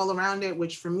fencing all around it,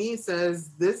 which for me says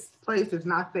this place is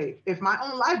not safe. If my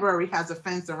own library has a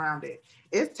fence around it,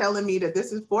 it's telling me that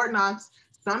this is Fort Knox,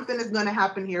 something is going to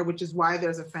happen here, which is why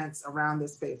there's a fence around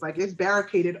this space. Like, it's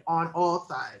barricaded on all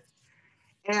sides.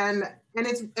 And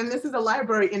this is a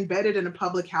library embedded in a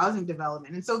public housing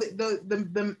development. And so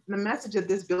the message that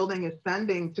this building is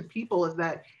sending to people is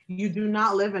that you do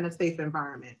not live in a safe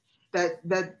environment,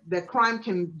 that crime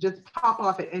can just pop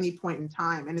off at any point in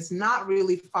time. And it's not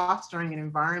really fostering an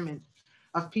environment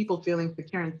of people feeling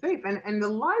secure and safe. And the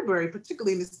library,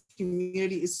 particularly in this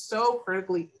community, is so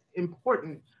critically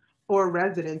important for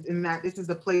residents, in that this is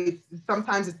a place,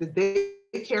 sometimes it's the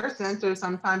daycare center,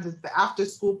 sometimes it's the after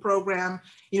school program.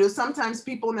 You know, sometimes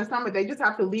people in the summer, they just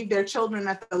have to leave their children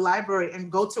at the library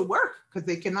and go to work because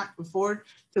they cannot afford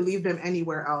to leave them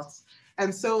anywhere else.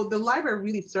 And so the library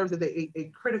really serves as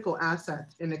a critical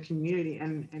asset in a community,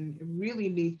 and it really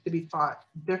needs to be thought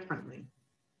differently.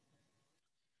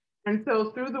 And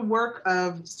so through the work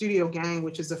of Studio Gang,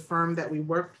 which is a firm that we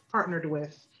partnered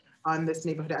with on this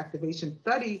neighborhood activation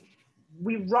study,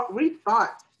 we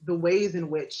rethought the ways in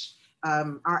which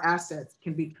our assets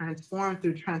can be transformed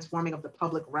through transforming of the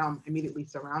public realm immediately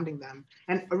surrounding them,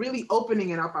 and really opening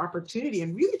it up opportunity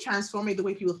and really transforming the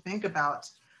way people think about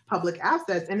public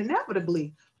assets, and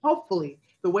inevitably, hopefully,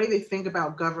 the way they think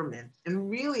about government, and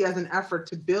really as an effort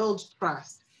to build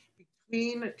trust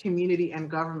between community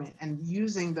and government, and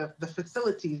using the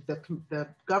facilities, the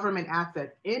government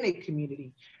assets in a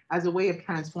community as a way of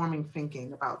transforming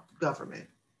thinking about government.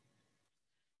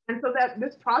 And so that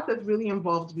this process really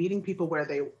involved meeting people where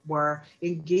they were,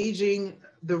 engaging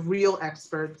the real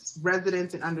experts,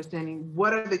 residents, and understanding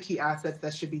what are the key assets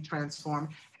that should be transformed,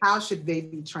 how should they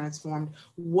be transformed,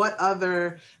 what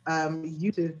other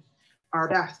uses are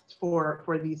best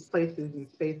for these places and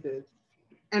spaces.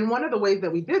 And one of the ways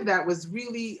that we did that was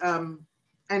really,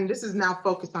 and this is now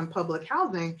focused on public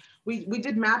housing, we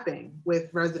did mapping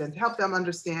with residents to help them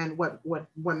understand what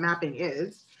mapping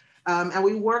is. And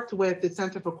we worked with the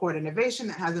Center for Court Innovation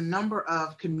that has a number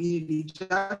of community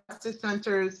justice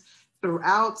centers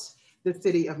throughout the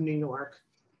city of New York,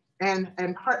 and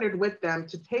partnered with them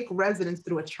to take residents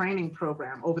through a training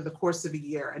program over the course of a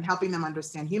year, and helping them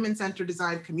understand human-centered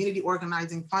design, community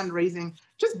organizing, fundraising,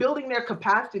 just building their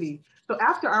capacity. So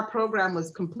after our program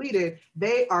was completed,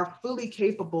 they are fully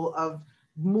capable of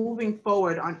moving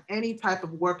forward on any type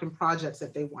of work and projects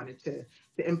that they wanted to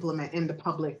implement in the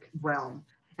public realm.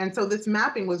 And so this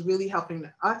mapping was really helping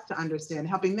us to understand,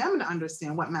 helping them to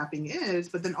understand what mapping is,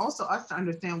 but then also us to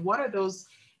understand what are those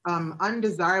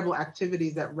undesirable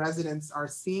activities that residents are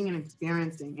seeing and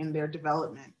experiencing in their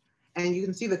development. And you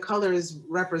can see the colors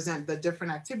represent the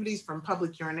different activities, from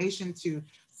public urination to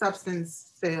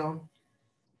substance sale,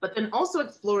 but then also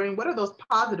exploring what are those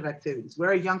positive activities?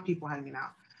 Where are young people hanging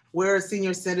out? Where are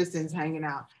senior citizens hanging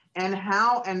out? And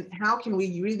how can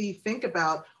we really think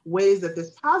about ways that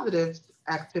this positive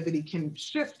activity can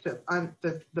shift to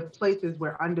the places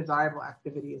where undesirable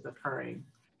activity is occurring.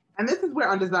 And this is where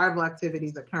undesirable activity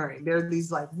is occurring. There are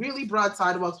these like really broad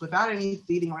sidewalks without any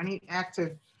seating or any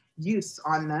active use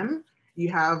on them. You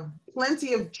have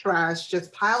plenty of trash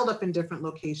just piled up in different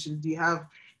locations. You have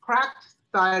cracked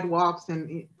sidewalks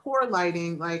and poor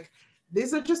lighting. Like,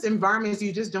 these are just environments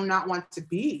you just do not want to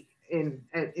be in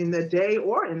the day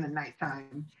or in the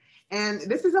nighttime. And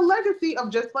this is a legacy of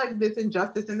just like this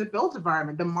injustice in the built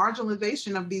environment, the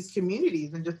marginalization of these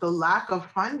communities, and just the lack of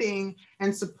funding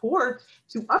and support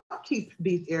to upkeep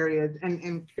these areas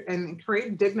and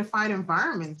create dignified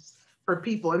environments for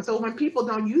people. And so when people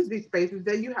don't use these spaces,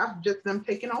 then you have just them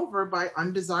taken over by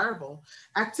undesirable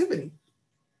activity.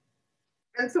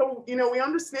 And so, we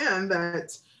understand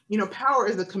that, power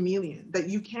is a chameleon, that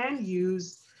you can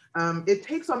use, it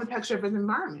takes on the texture of an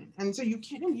environment. And so you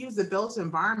can use the built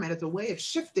environment as a way of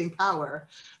shifting power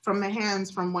from the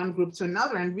hands from one group to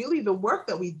another. And really the work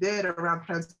that we did around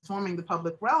transforming the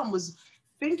public realm was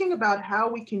thinking about how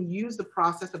we can use the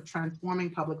process of transforming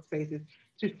public spaces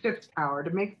to shift power,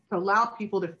 to allow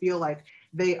people to feel like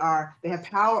they have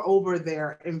power over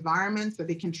their environments, that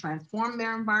they can transform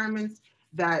their environments,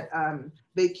 that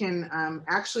they can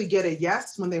actually get a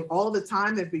yes when all the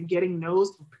time they've been getting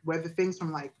no's, whether things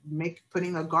from like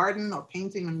putting a garden or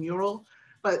painting a mural,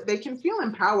 but they can feel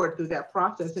empowered through that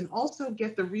process and also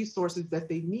get the resources that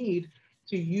they need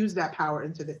to use that power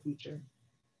into the future.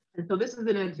 And so this is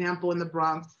an example in the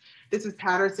Bronx. This is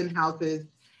Patterson Houses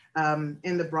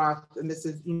in the Bronx. And this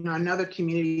is another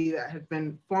community that has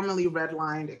been formerly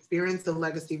redlined, experienced the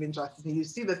legacy of injustice. And you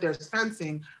see that there's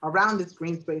fencing around this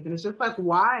green space. And it's just like,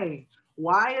 why?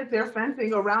 Why is there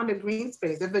fencing around a green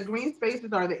space? If the green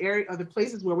spaces are the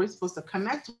places where we're supposed to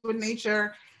connect with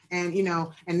nature, and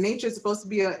and nature is supposed to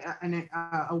be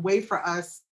a way for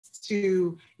us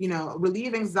to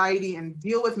relieve anxiety and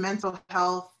deal with mental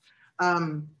health,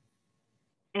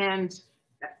 and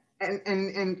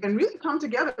really come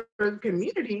together as a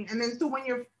community. And then so when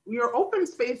your open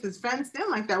space is fenced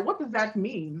in like that, what does that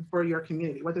mean for your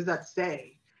community? What does that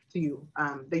say to you,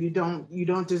 that you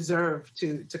don't deserve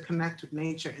to connect with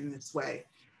nature in this way?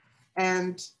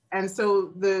 And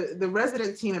so the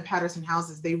resident team at Patterson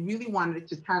Houses, they really wanted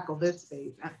to tackle this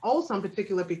space, and also in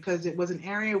particular because it was an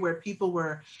area where people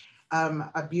were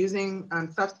abusing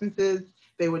substances.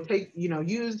 They would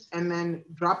use and then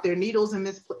drop their needles in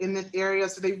this area.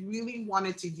 So they really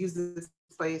wanted to use this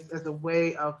place as a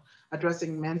way of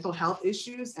addressing mental health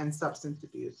issues and substance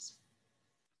abuse.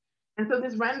 And so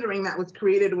this rendering that was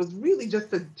created was really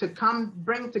just to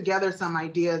bring together some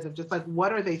ideas of just like,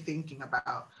 what are they thinking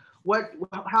about?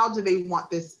 How do they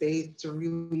want this space to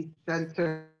really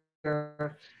center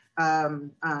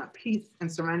peace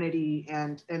and serenity,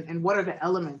 and what are the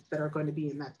elements that are going to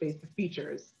be in that space, the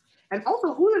features? And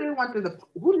also, who do they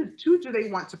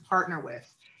want to partner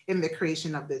with in the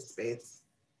creation of this space?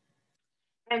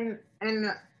 And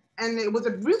it was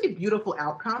a really beautiful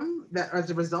outcome that as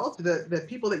a result, the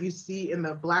people that you see in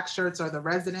the black shirts are the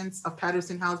residents of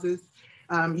Patterson Houses.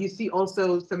 You see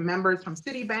also some members from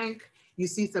Citibank. You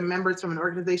see some members from an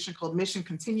organization called Mission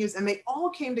Continues, and they all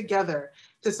came together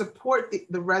to support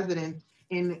the residents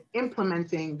in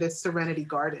implementing this Serenity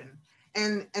Garden.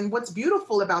 And what's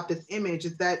beautiful about this image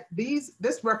is that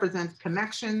this represents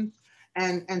connections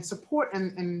and support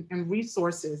and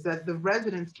resources that the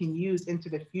residents can use into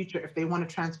the future if they want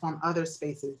to transform other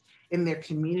spaces in their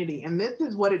community. And this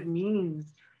is what it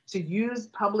means to use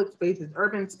public spaces,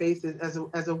 urban spaces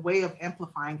as a way of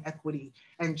amplifying equity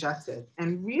and justice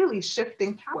and really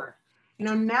shifting power.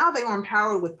 Now they are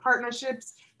empowered with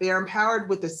partnerships. They are empowered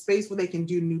with a space where they can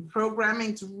do new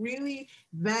programming to really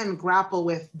then grapple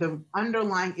with the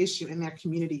underlying issue in their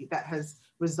community that has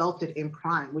resulted in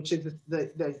crime, which is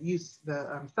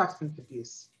the substance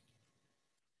abuse.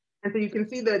 And so you can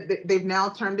see that they've now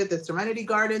termed it the Serenity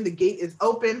Garden. The gate is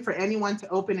open for anyone to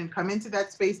open and come into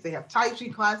that space. They have Tai Chi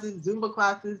classes, Zumba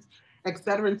classes, et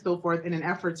cetera, and so forth, in an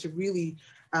effort to really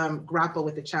grapple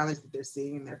with the challenge that they're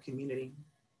seeing in their community.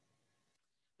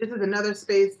 This is another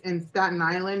space in Staten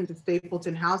Island, the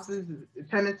Stapleton Houses, the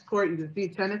tennis court. You can see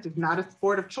tennis is not a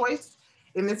sport of choice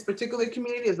in this particular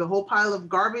community. There's a whole pile of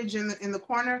garbage in the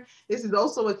corner. This is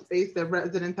also a space that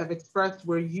residents have expressed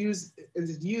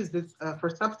is used for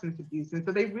substance abuse. And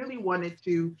so they really wanted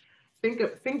to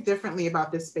think differently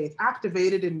about this space,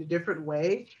 activate it in a different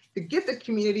way to get the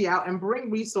community out and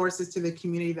bring resources to the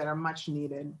community that are much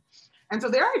needed. And so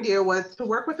their idea was to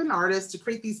work with an artist to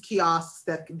create these kiosks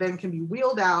that then can be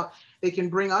wheeled out. They can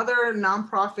bring other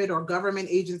nonprofit or government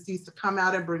agencies to come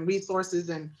out and bring resources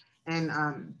and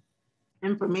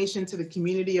information to the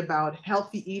community about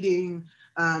healthy eating,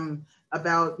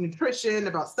 about nutrition,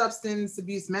 about substance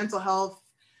abuse, mental health,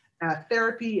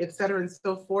 therapy, et cetera, and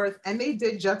so forth. And they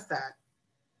did just that.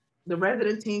 The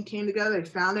resident team came together, they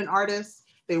found an artist,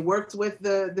 they worked with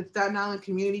the Staten Island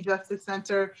Community Justice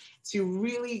Center to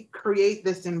really create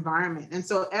this environment. And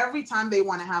so every time they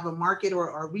want to have a market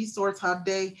or a resource hub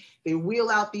day, they wheel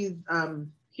out these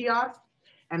kiosks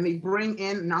and they bring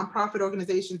in nonprofit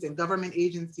organizations and government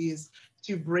agencies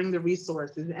to bring the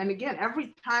resources. And again,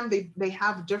 every time they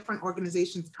have different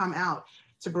organizations come out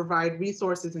to provide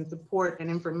resources and support and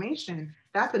information,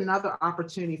 that's another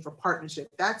opportunity for partnership.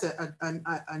 That's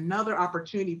another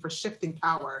opportunity for shifting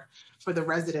power for the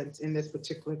residents in this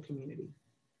particular community.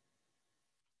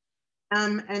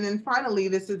 And then finally,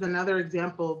 this is another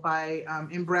example by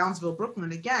in Brownsville,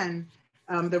 Brooklyn. Again,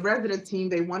 the resident team,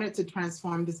 they wanted to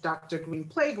transform this Dr. Green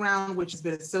playground, which has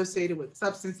been associated with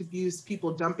substance abuse,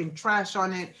 people dumping trash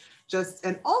on it,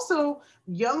 and also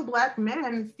young Black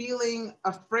men feeling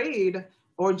afraid,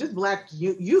 or just Black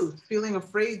youth feeling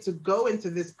afraid to go into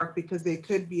this park because they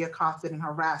could be accosted and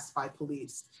harassed by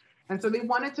police. And so they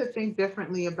wanted to think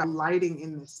differently about lighting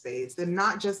in this space, and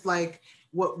not just like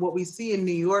what we see in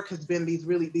New York has been these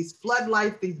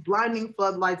floodlights, these blinding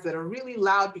floodlights that are really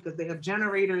loud because they have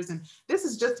generators. And this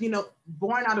is just,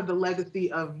 born out of the legacy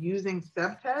of using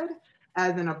StepTed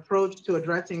as an approach to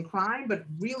addressing crime, but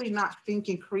really not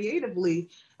thinking creatively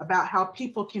about how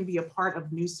people can be a part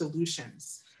of new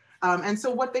solutions. And so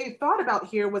what they thought about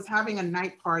here was having a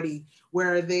night party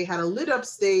where they had a lit up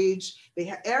stage,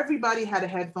 everybody had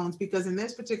headphones, because in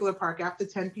this particular park after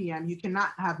 10 p.m., you cannot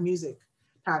have music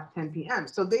past 10 p.m.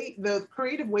 So the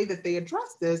creative way that they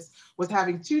addressed this was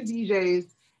having 2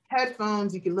 DJs,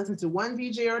 headphones, you can listen to one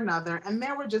DJ or another, and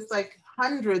there were just like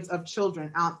hundreds of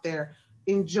children out there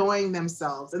enjoying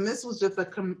themselves. And this was just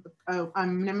an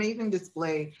amazing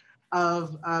display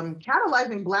of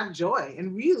catalyzing Black joy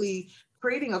and really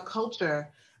creating a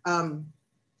culture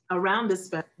around this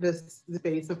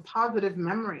space of positive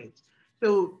memories.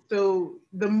 So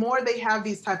the more they have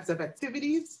these types of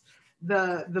activities,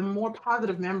 the more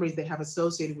positive memories they have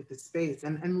associated with this space,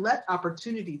 and less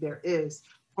opportunity there is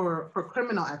for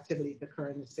criminal activity to occur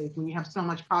in this space when you have so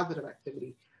much positive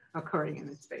activity occurring in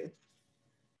this space.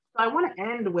 So I want to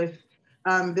end with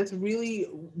this really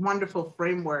wonderful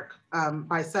framework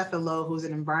by Seth Alo, who's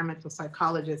an environmental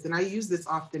psychologist, and I use this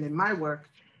often in my work.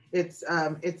 She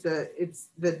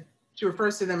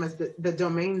refers to them as the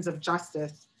domains of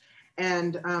justice.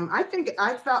 And I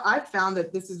found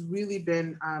that this has really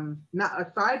been, not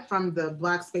aside from the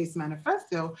BlackSpace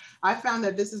Manifesto, I found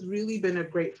that this has really been a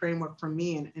great framework for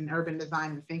me in urban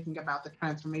design and thinking about the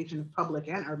transformation of public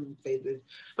and urban spaces.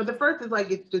 But the first is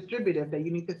like, it's distributive, that you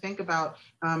need to think about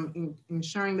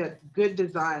ensuring that good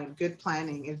design, good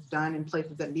planning is done in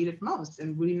places that need it most.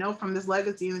 And we know from this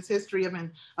legacy and this history of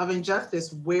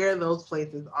injustice where those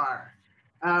places are.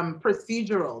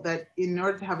 Procedural, that in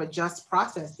order to have a just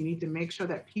process, you need to make sure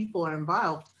that people are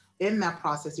involved in that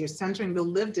process. You're centering the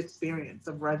lived experience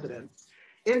of residents.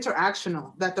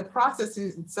 Interactional, that the process in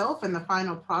itself and the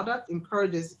final product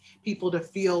encourages people to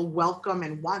feel welcome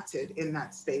and wanted in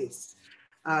that space.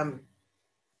 And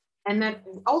then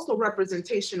also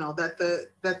representational, that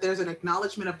there's an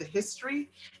acknowledgement of the history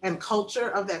and culture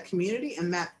of that community,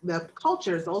 and that the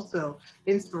culture is also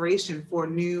inspiration for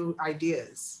new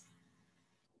ideas.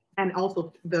 And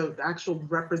also the actual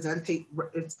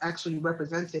it's actually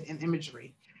represented in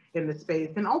imagery in the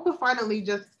space. And also finally,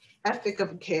 just ethic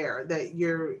of care, that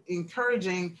you're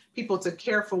encouraging people to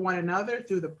care for one another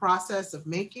through the process of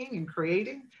making and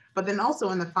creating, but then also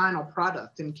in the final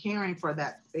product and caring for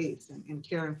that space and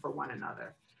caring for one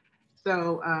another.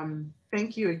 So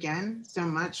thank you again so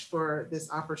much for this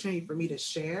opportunity for me to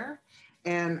share.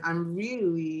 And I'm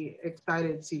really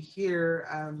excited to hear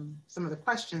some of the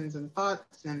questions and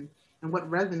thoughts and what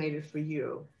resonated for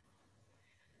you.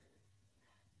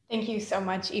 Thank you so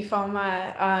much,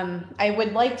 Ifeoma. I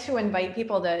would like to invite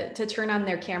people to turn on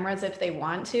their cameras if they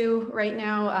want to right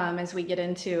now as we get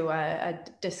into a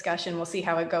discussion. We'll see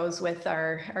how it goes with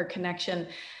our connection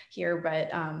here, but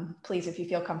please, if you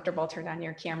feel comfortable, turn on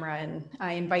your camera, and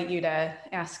I invite you to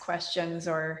ask questions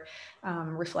or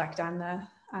reflect on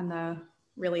the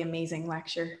really amazing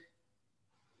lecture.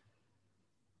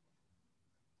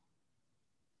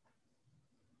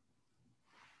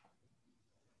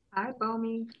 Hi,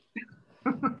 Bomi.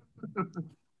 I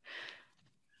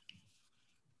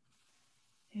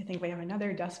think we have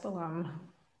another DUSP alum.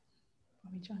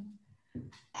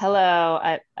 Hello.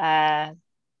 Hi,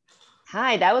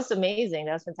 that was amazing.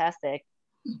 That was fantastic.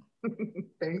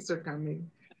 Thanks for coming.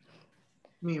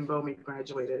 Me and Bomi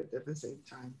graduated at the same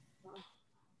time.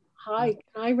 Hi,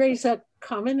 can I raise a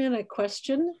comment and a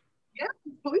question? Yeah,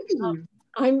 please.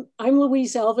 I'm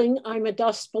Louise Elving. I'm a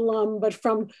DUSP alum, but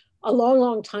from a long,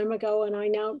 long time ago, and I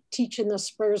now teach in the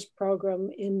SPURS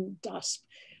program in DUSP.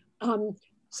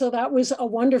 So that was a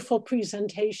wonderful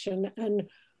presentation, and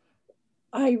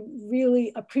I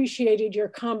really appreciated your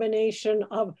combination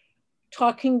of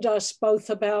talking to us both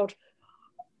about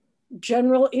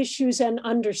general issues and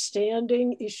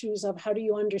understanding issues of how do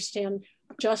you understand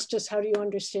justice, how do you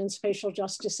understand spatial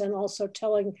justice, and also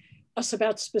telling us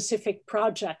about specific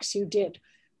projects you did.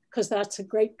 because that's a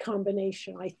great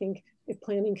combination. I think if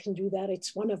planning can do that,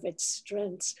 it's one of its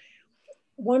strengths.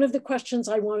 One of the questions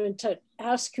I wanted to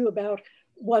ask you about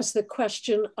was the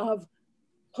question of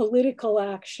political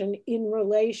action in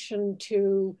relation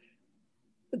to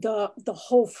the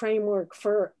whole framework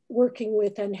for working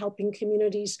with and helping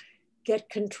communities get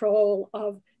control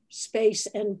of space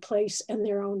and place and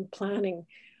their own planning.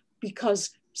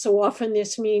 Because so often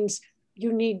this means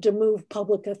you need to move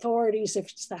public authorities, if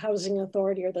it's the housing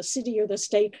authority or the city or the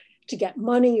state, to get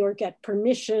money or get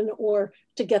permission or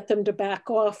to get them to back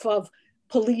off of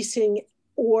policing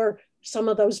or some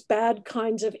of those bad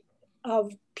kinds of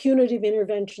punitive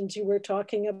interventions you were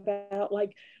talking about,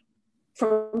 like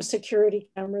from security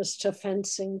cameras to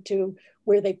fencing to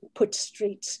where they put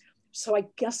streets. So I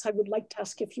guess I would like to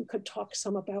ask if you could talk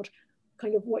some about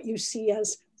kind of what you see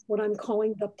as what I'm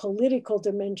calling the political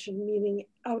dimension, meaning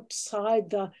outside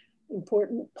the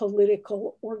important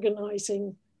political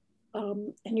organizing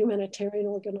and humanitarian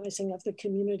organizing of the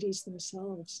communities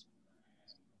themselves.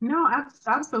 No,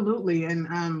 absolutely, and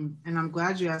I'm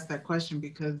glad you asked that question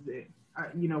because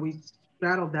you know, we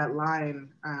straddled that line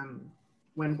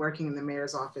when working in the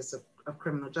mayor's office of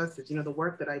criminal justice. You know, the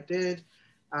work that I did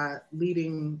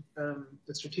leading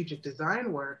the strategic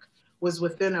design work was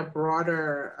within a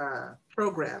broader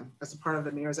program as a part of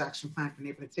the Mayor's Action Plan for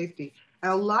Neighborhood Safety.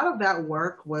 And a lot of that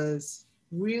work was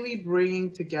really bringing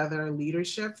together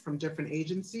leadership from different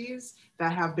agencies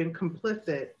that have been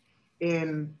complicit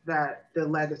in the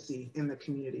legacy in the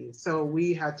community. So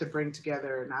we had to bring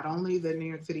together not only the New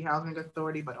York City Housing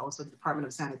Authority, but also the Department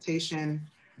of Sanitation,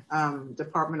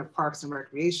 Department of Parks and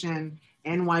Recreation,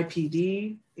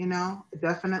 NYPD, you know,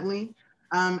 definitely.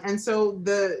 And so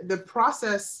the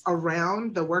process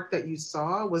around the work that you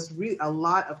saw was really a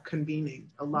lot of convening,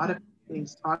 a lot of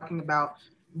things talking about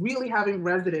really having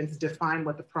residents define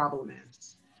what the problem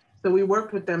is. So we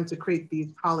worked with them to create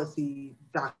these policy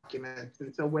documents.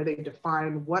 And so where they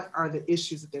define what are the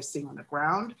issues that they're seeing on the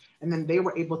ground, and then they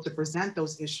were able to present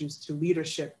those issues to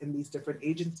leadership in these different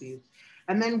agencies.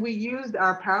 And then we used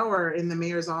our power in the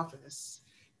mayor's office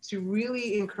to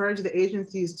really encourage the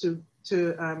agencies to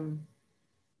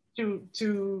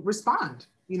respond.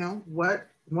 You know, what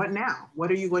now?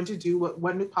 What are you going to do?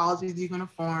 What new policies are you going to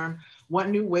form? What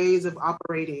new ways of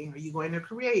operating are you going to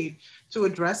create to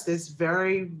address this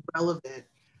very relevant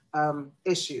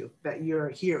issue that you're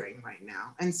hearing right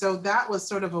now? And so that was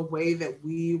sort of a way that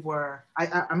we were,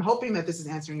 I'm hoping that this is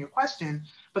answering your question,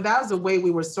 but that was a way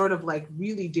we were sort of like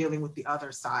really dealing with the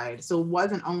other side. So it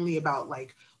wasn't only about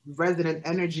like resident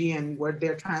energy and where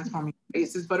they're transforming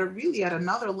spaces, but it really at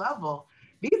another level,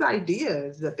 these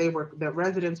ideas that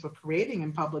residents were creating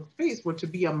in public space were to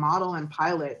be a model and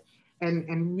pilot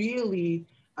and really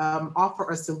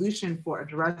offer a solution for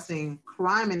addressing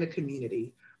crime in the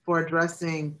community, for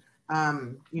addressing,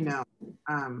 you know,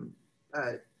 a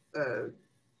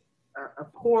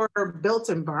poor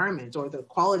built environment or the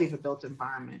quality of a built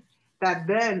environment that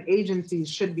then agencies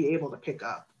should be able to pick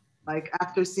up. Like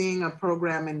after seeing a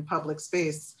program in public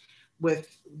space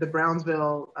with the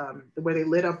Brownsville, where they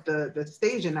lit up the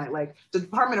stage at night, like the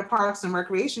Department of Parks and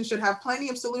Recreation should have plenty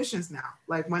of solutions now.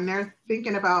 Like when they're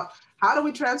thinking about how do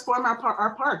we transform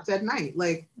our parks at night,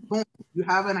 like boom, you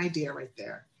have an idea right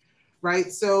there,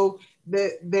 right? So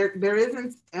there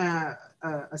isn't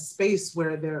a space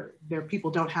where people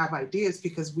don't have ideas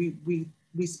because we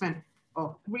spent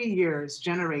 3 years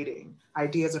generating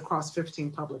ideas across 15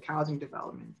 public housing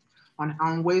developments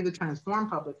on ways to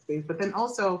transform public space, but then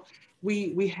also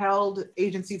we held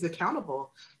agencies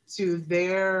accountable to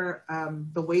their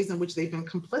the ways in which they've been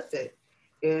complicit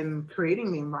in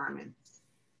creating the environments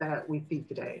that we see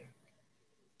today.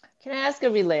 Can I ask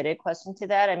a related question to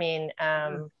that? I mean,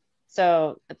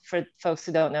 so for folks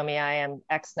who don't know me, I am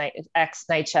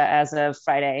ex-NYCHA as of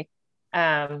Friday.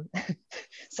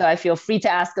 So I feel free to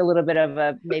ask a little bit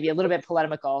of maybe a little bit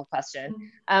polemical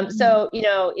question. So, you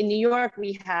know, in New York,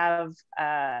 we have,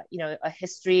 you know, a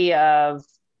history of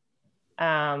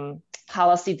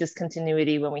policy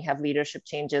discontinuity when we have leadership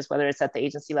changes, whether it's at the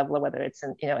agency level or whether it's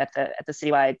in, you know, at the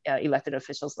citywide elected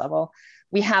officials level.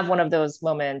 We have one of those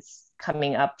moments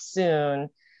coming up soon.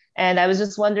 And I was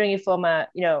just wondering, Ifeoma,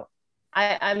 you know,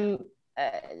 I'm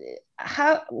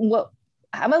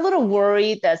a little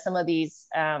worried that some of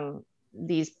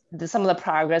some of the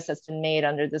progress that's been made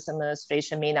under this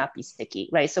administration may not be sticky,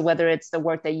 right? So whether it's the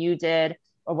work that you did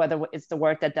or whether it's the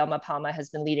work that Delma Palma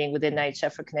has been leading within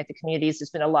NYCHA for Connected Communities,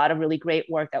 there's been a lot of really great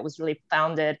work that was really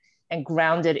founded and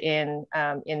grounded in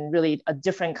really a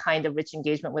different kind of rich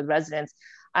engagement with residents.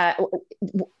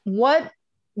 What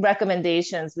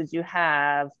recommendations would you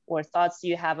have or thoughts do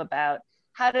you have about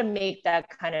how to make that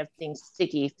kind of thing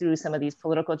sticky through some of these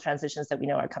political transitions that we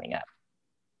know are coming up?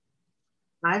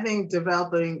 I think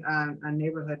developing a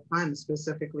neighborhood fund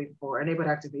specifically for a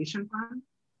neighborhood activation fund,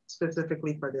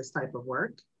 specifically for this type of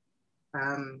work.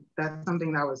 That's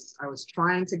something that I was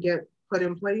trying to get put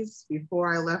in place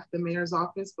before I left the mayor's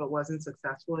office, but wasn't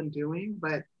successful in doing.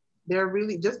 But they're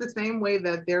really just the same way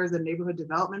that there is a neighborhood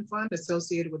development fund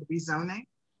associated with rezoning.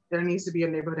 There needs to be a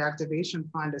neighborhood activation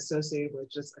fund associated with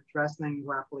just addressing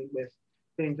roughly with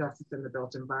the injustice in the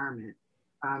built environment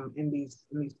in these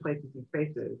places and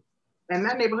spaces. And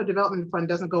that neighborhood development fund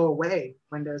doesn't go away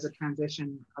when there's a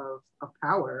transition of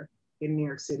power in New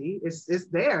York City. It's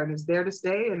there and it's there to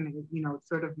stay, and you know, it's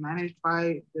sort of managed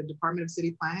by the Department of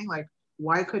City Planning. Like,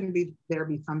 why couldn't there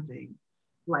be something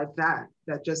like that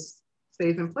that just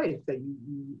stays in place, that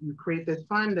you create this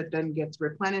fund that then gets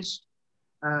replenished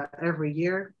every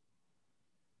year?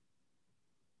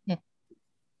 Yeah.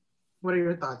 What are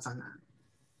your thoughts on that?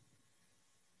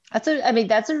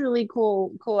 That's a really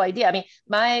cool idea. I mean,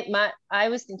 I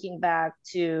was thinking back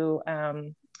to,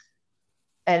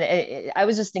 I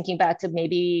was just thinking back to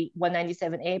maybe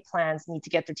 197A plans need to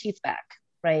get their teeth back,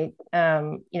 right?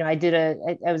 You know,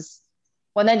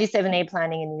 197A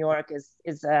planning in New York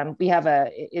is an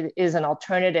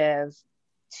alternative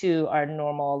to our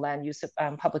normal land use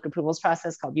public approvals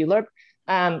process called ULURP.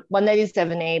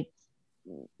 197A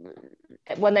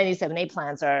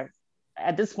plans are,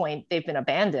 at this point, they've been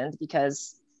abandoned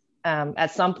because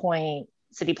at some point,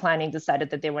 city planning decided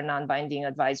that they were non-binding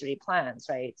advisory plans,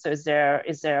 right? So is there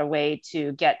a way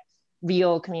to get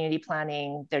real community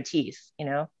planning their teeth, you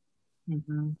know?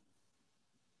 Mm-hmm.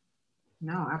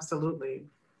 No, absolutely.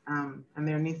 And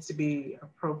there needs to be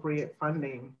appropriate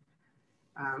funding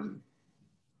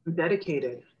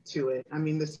dedicated to it. I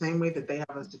mean, the same way that they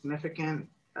have a significant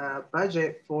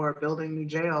budget for building new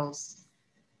jails,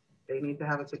 they need to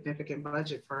have a significant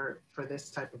budget for this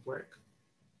type of work.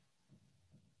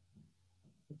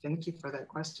 Thank you for that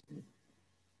question.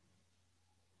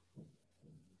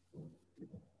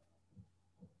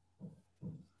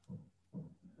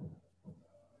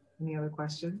 Any other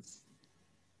questions?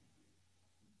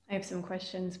 I have some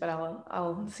questions, but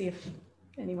I'll see if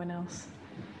anyone else.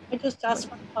 I just asked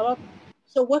one follow-up.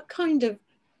 So what kind of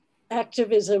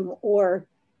activism or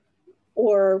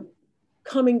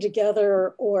coming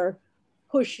together or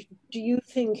push do you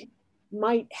think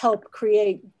might help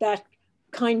create that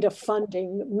kind of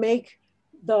funding, make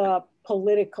the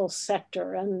political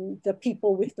sector and the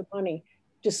people with the money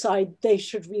decide they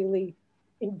should really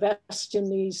invest in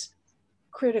these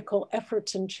critical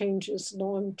efforts and changes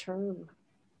long term?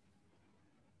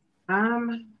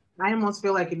 I almost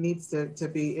feel like it needs to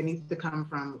come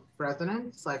from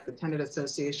residents, like the tenant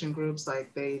association groups,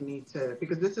 like they need to,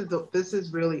 because this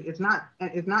is really, it's not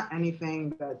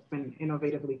anything that's been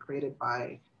innovatively created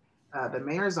by the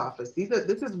mayor's office.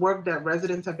 This is work that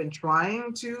residents have been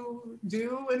trying to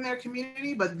do in their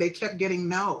community, but they kept getting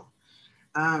no.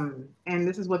 And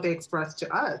this is what they expressed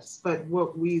to us. But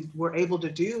what we were able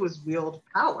to do is wield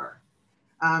power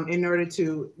in order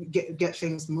to get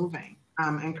things moving.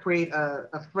 And create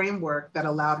a framework that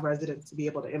allowed residents to be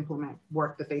able to implement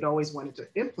work that they'd always wanted to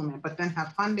implement, but then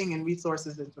have funding and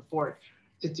resources and support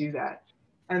to do that.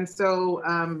 And so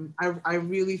I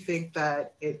really think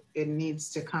that it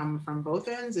needs to come from both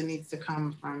ends. It needs to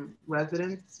come from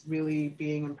residents really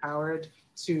being empowered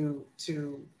to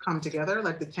come together.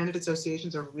 Like the tenant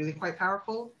associations are really quite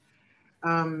powerful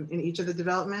in each of the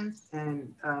developments.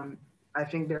 And I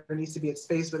think there needs to be a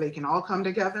space where they can all come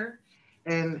together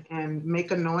and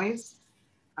make a noise.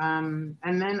 And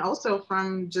then also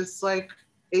from just like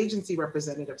agency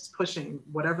representatives pushing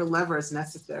whatever lever is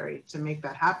necessary to make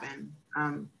that happen.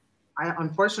 I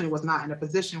unfortunately was not in a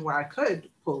position where I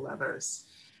could pull levers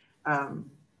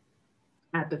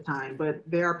at the time, but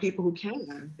there are people who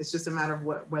can. It's just a matter of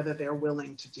whether they're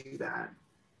willing to do that.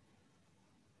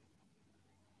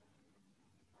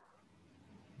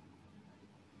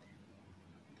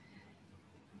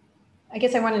 I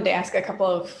guess I wanted to ask a couple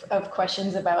of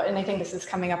questions about, and I think this is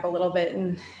coming up a little bit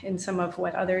in some of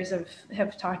what others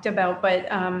have talked about,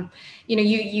 but you know,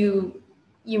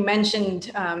 you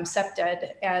mentioned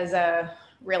SEPDED as a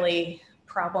really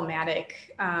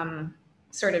problematic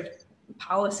sort of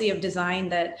policy of design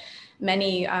that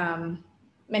many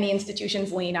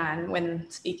institutions lean on when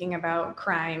speaking about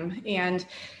crime. And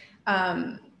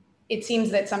it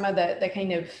seems that some of the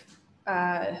kind of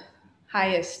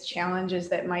highest challenges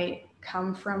that might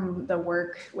come from the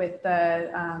work with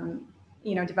the,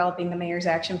 you know, developing the mayor's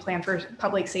action plan for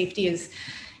public safety is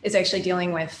actually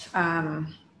dealing with,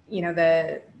 you know,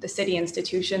 the city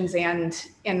institutions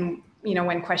and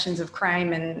when questions of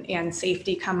crime and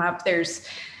safety come up,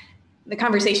 the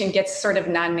conversation gets sort of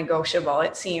non-negotiable,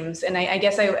 it seems. And I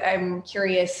guess I'm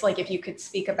curious, like, if you could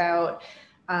speak about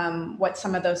what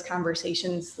some of those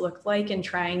conversations look like in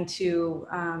trying to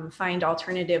find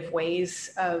alternative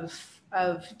ways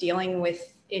of dealing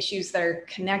with issues that are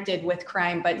connected with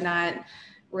crime, but not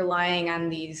relying on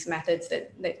these methods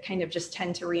that kind of just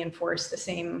tend to reinforce the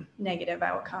same negative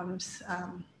outcomes.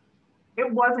 It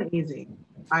wasn't easy.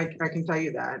 I can tell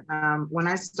you that. When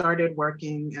I started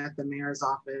working at the mayor's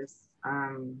office,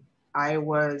 I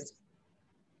was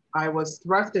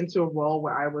thrust into a role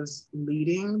where I was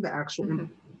leading the actual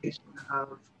implementation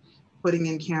of putting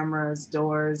in cameras,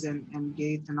 doors, and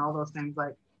gates, and all those things.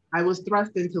 Like, I was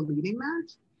thrust into leading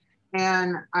that.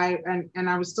 And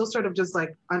I was still sort of just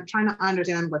like, I'm trying to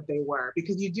understand what they were,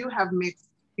 because you do have mixed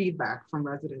feedback from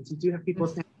residents. You do have people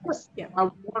saying, yes, yeah, I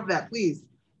want more of that, please.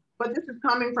 But this is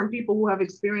coming from people who have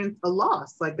experienced a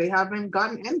loss. Like, they haven't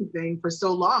gotten anything for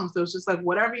so long. So it's just like,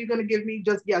 whatever you're going to give me,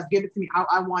 just, yes, give it to me.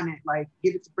 I want it. Like,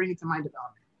 bring it to my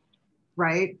development.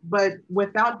 Right. But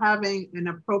without having an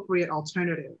appropriate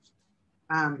alternative,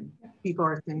 people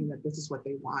are saying that this is what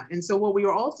they want. And so what we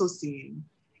were also seeing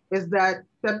is that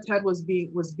SEPTED was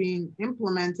being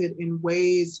implemented in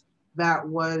ways that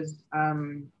was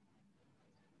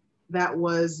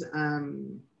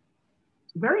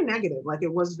very negative. Like,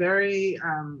 it was very,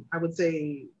 I would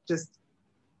say, just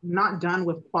not done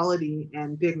with quality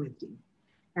and dignity.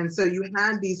 And so you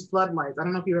had these floodlights. I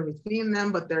don't know if you've ever seen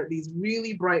them, but they're these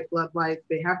really bright floodlights.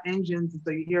 They have engines,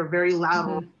 so you hear very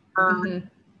loud,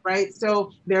 right?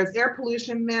 So there's air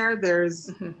pollution there.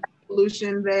 There's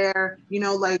pollution there.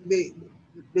 Like, they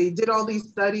did all these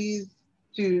studies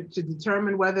to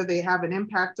determine whether they have an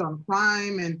impact on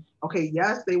crime. And okay,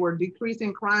 yes, they were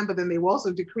decreasing crime, but then they were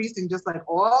also decreasing just like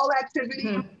all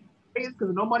activity, because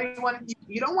you don't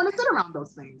want to sit around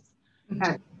those things,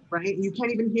 right? You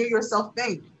can't even hear yourself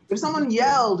think. If someone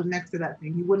yelled next to that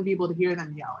thing, you wouldn't be able to hear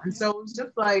them yell. And so it was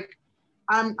just like,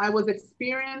 I was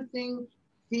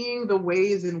seeing the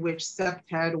ways in which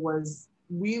SEPTED was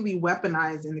really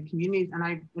weaponized in the communities.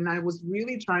 And I was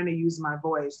really trying to use my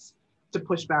voice to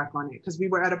push back on it, because we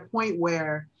were at a point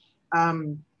where,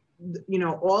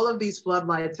 all of these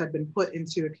floodlights had been put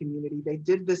into a community. They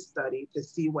did this study to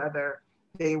see whether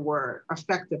they were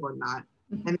effective or not.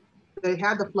 And they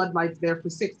had the floodlights there for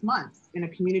 6 months in a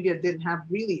community that didn't have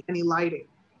really any lighting.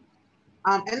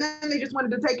 And then they just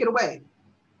wanted to take it away.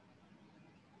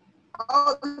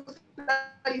 All the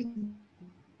studies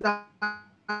done.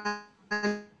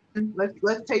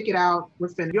 Let's take it out. We're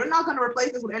finished. You're not going to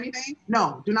replace this with anything?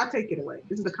 No, do not take it away.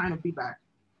 This is the kind of feedback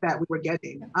that we were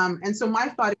getting. And so my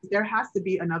thought is there has to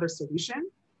be another solution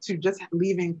to just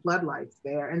leaving floodlights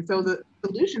there. And so the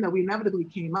solution that we inevitably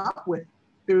came up with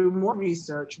through more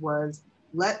research was,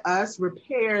 let us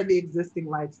repair the existing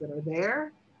lights that are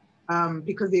there,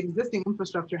 because the existing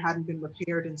infrastructure hadn't been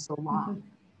repaired in so long.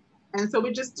 And so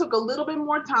it just took a little bit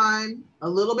more time, a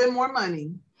little bit more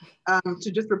money,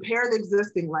 to just repair the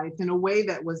existing lights in a way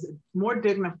that was more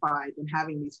dignified than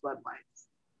having these floodlights.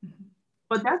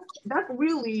 But that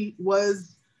really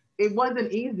it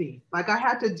wasn't easy. Like, I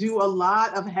had to do a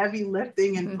lot of heavy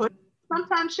lifting and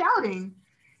sometimes shouting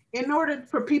in order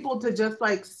for people to just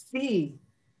like see.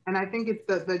 And I think it's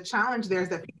the challenge there is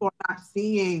that people are not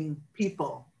seeing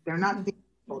people. They're not seeing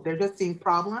people. They're just seeing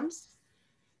problems.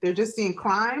 They're just seeing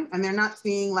crime, and they're not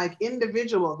seeing like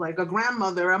individuals, like a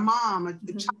grandmother, a mom, a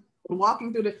child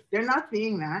walking through they're not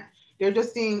seeing that. They're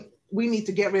just seeing, we need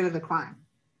to get rid of the crime,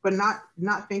 but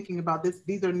not thinking about this.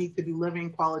 These need to be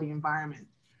living quality environments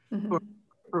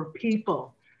for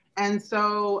people. And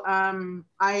so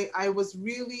I was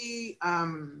really, I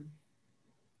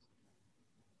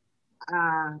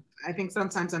think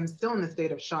sometimes I'm still in the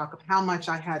state of shock of how much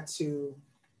I had to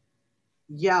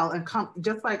yell and come,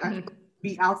 just like I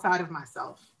be outside of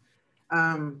myself,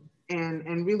 and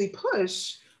really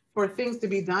push for things to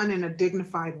be done in a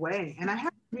dignified way. And I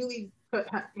had to really put,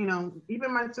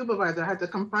 even my supervisor had to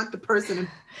confront the person and,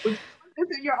 would you put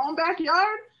this in your own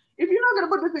backyard? If you're not gonna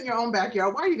put this in your own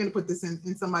backyard, why are you gonna put this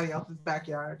in somebody else's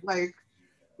backyard? Like,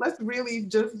 let's really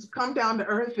just come down to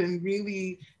earth and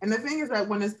really, and the thing is that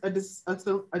when a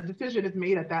decision is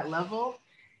made at that level,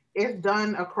 it's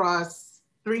done across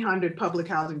 300 public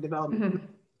housing developments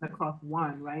across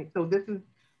one, right? So this is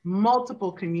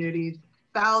multiple communities,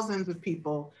 thousands of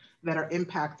people that are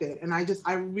impacted. And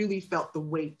I really felt the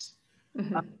weight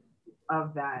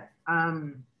of that.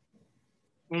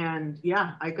 And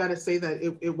yeah, I gotta say that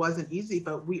it wasn't easy,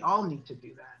 but we all need to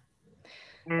do that.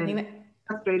 And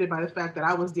frustrated by the fact that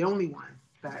I was the only one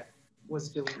that was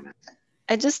doing that.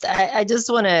 I just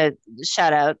want to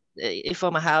shout out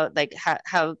Ifeoma,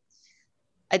 how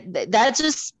that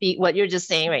just what you're just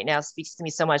saying right now speaks to me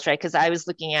so much, right? Because I was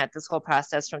looking at this whole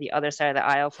process from the other side of the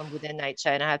aisle, from within NYCHA,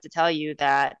 and I have to tell you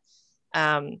that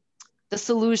the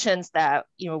solutions that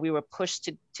we were pushed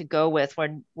to go with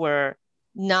were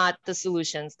not the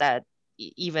solutions that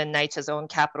even NYCHA's own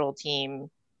capital team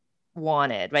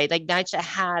wanted, right? Like NYCHA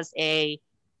has a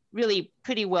really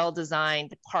pretty well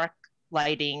designed park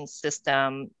lighting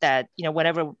system that,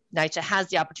 whenever NYCHA has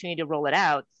the opportunity to roll it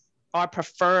out, our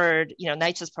preferred,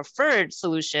 NYCHA's preferred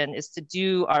solution is to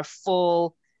do our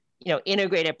full,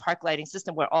 integrated park lighting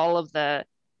system where all of the,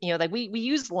 like we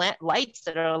use lights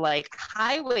that are like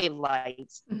highway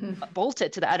lights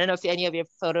bolted to the, I don't know if any of your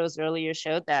photos earlier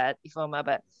showed that, Ifeoma,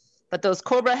 but those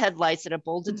Cobra headlights that are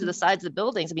bolted to the sides of the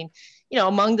buildings. I mean,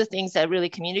 among the things that really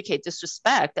communicate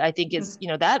disrespect, I think is,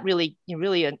 that really,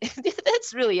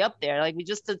 that's really up there. Like we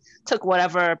just took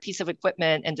whatever piece of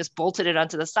equipment and just bolted it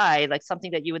onto the side, like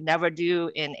something that you would never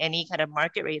do in any kind of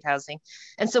market rate housing.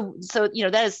 And so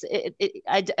that is,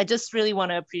 I just really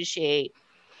want to appreciate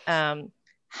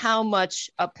how much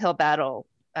uphill battle,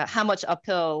 how much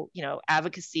uphill,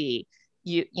 advocacy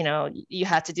you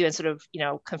had to do, and sort of,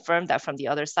 confirm that from the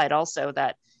other side also,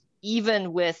 that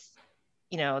even with,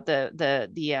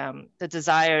 the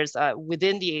desires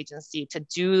within the agency to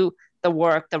do the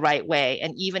work the right way,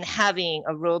 and even having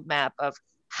a roadmap of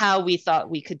how we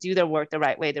thought we could do the work the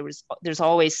right way, there's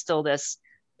always still this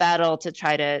battle to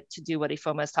try to do what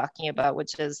Ifeoma is talking about,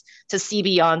 which is to see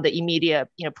beyond the immediate,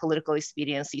 political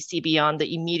expediency, see beyond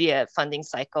the immediate funding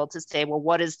cycle to say, well,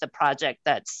 what is the project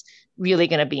that's really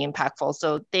going to be impactful?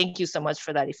 So thank you so much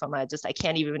for that, Ifeoma. I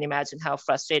can't even imagine how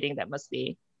frustrating that must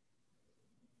be.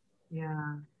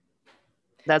 Yeah.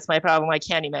 That's my problem. I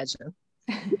can't imagine.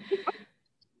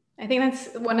 I think that's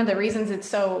one of the reasons it's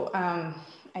so, I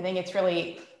think it's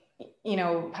really,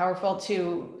 powerful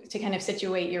to kind of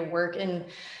situate your work in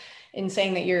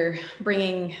saying that you're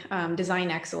bringing design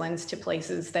excellence to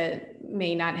places that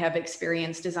may not have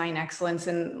experienced design excellence,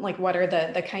 and like what are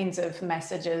the kinds of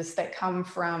messages that come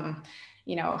from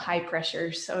high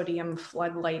pressure sodium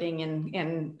flood lighting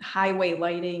and highway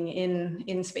lighting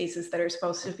in spaces that are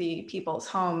supposed to be people's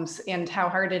homes, and how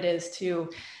hard it is to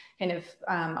kind of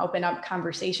open up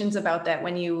conversations about that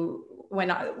when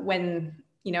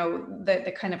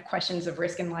the kind of questions of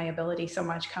risk and liability so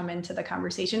much come into the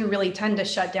conversation, really tend to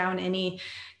shut down any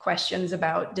questions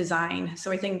about design.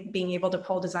 So I think being able to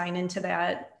pull design into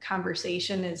that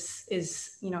conversation is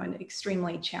an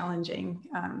extremely challenging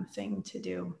thing to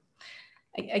do.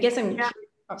 I guess I'm, yeah.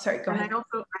 Oh, sorry, go ahead. And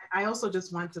I also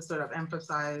just want to sort of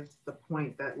emphasize the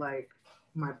point that, like,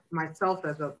 myself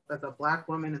as a Black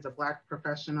woman, as a Black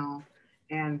professional,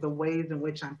 and the ways in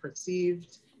which I'm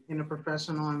perceived in a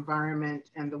professional environment,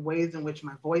 and the ways in which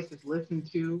my voice is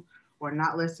listened to or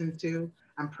not listened to.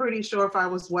 I'm pretty sure if I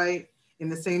was white in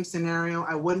the same scenario,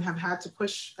 I wouldn't have had to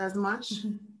push as much,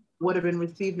 would have been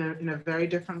received in a very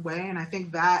different way. And I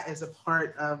think that is a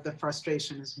part of the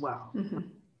frustration as well.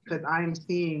 Because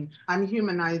I'm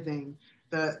humanizing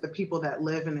the people that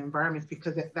live in the environments,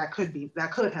 because that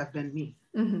could have been me.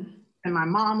 And my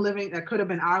mom that could have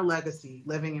been our legacy,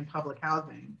 living in public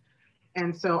housing.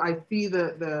 And so I see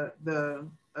an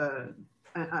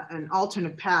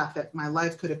alternate path that my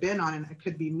life could have been on, and it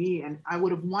could be me. And I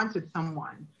would have wanted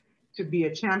someone to be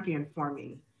a champion for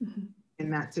me in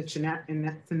that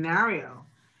scenario.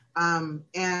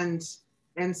 And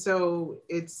so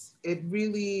it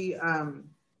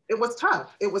was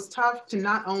tough. It was tough to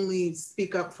not only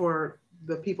speak up for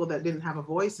the people that didn't have a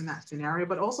voice in that scenario,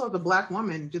 but also the Black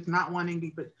woman just not wanting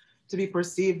to be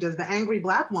perceived as the angry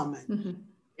Black woman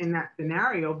in that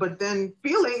scenario, but then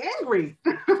feeling angry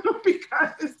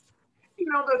because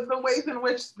the ways in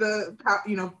which the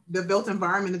built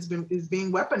environment is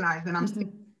being weaponized, and I'm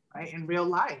seeing, right, in real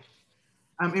life,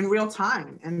 in real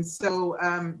time. And so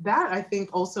that, I think,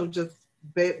 also just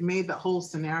made the whole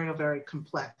scenario very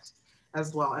complex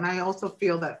as well. And I also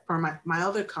feel that for my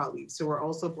other colleagues who are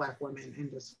also Black women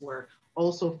in this work,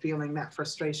 also feeling that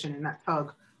frustration and that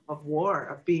tug of war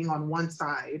of being on one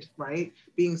side, right?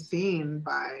 Being seen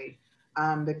by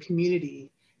the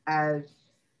community as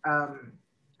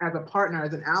a partner,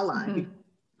 as an ally,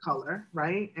 color,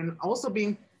 right? And also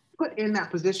being put in that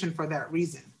position for that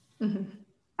reason.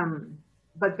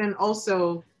 But then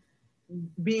also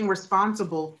being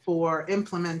responsible for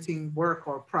implementing work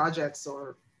or projects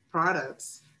or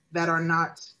products that are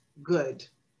not good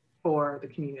for the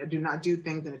community, do not do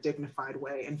things in a dignified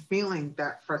way, and feeling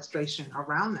that frustration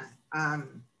around that.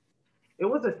 It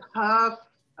was a tough,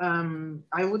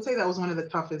 I would say that was one of the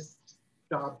toughest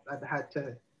jobs I've had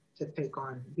to take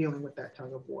on dealing with that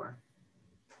tug of war.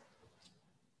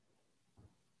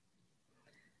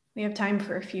 We have time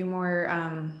for a few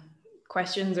more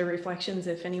questions or reflections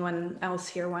if anyone else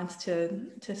here wants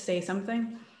to say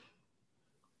something.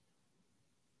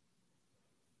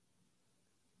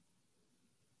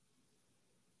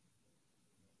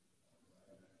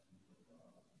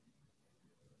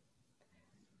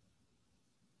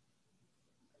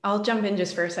 I'll jump in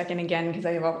just for a second again, because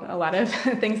I have a lot of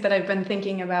things that I've been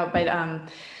thinking about, but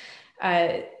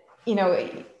you know,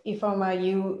 Ifeoma,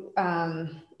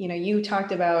 you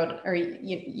talked about, or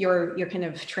your kind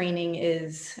of training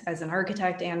is as an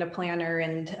architect and a planner,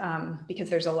 and because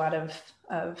there's a lot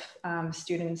of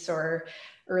students or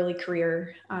early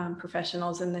career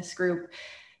professionals in this group,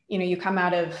 you know, you come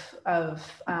out of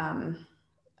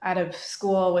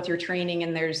school with your training,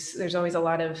 and there's always a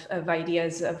lot of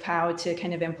ideas of how to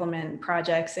kind of implement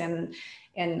projects, and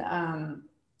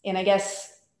I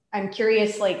guess I'm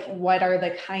curious, like, what are the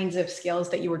kinds of skills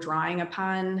that you were drawing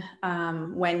upon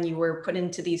when you were put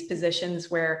into these positions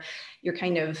where you're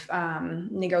kind of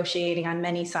negotiating on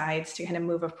many sides to kind of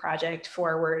move a project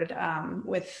forward,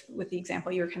 with the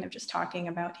example you were kind of just talking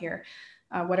about here.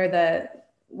 What were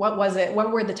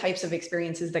the types of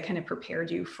experiences that kind of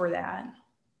prepared you for that?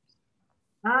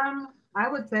 I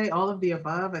would say all of the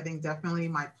above. I think definitely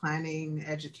my planning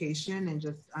education and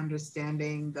just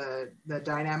understanding the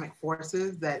dynamic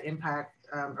forces that impact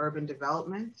urban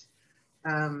development.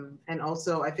 And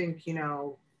also, I think, you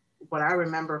know, what I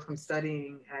remember from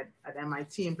studying at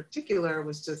MIT in particular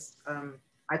was just,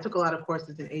 I took a lot of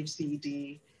courses in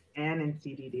HCED and in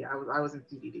CDD. I was in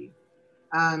CDD.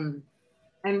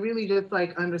 And really just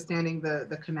like understanding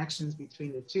the connections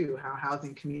between the two, how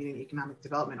housing, community, and economic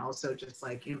development also just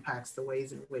like impacts the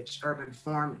ways in which urban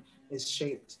form is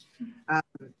shaped.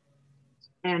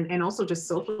 And also just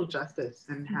social justice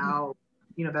and how,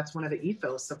 you know, that's one of the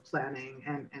ethos of planning.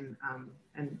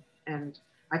 And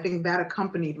I think that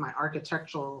accompanied my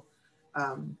architectural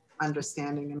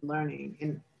understanding and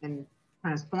learning and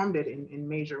transformed it in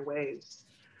major ways.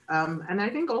 And I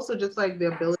think also just like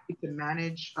the ability to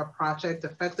manage a project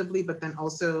effectively, but then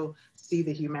also see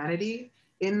the humanity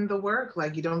in the work.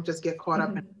 Like you don't just get caught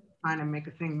up in trying to make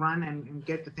a thing run and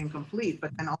get the thing complete,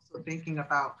 but then also thinking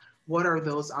about what are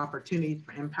those opportunities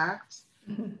for impact.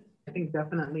 I think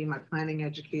definitely my planning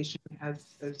education has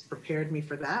prepared me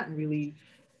for that, and really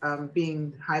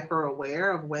being hyper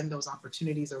aware of when those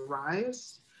opportunities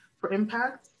arise for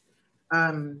impact.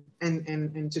 And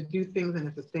to do things in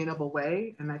a sustainable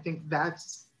way. And I think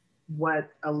that's what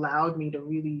allowed me to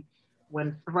really,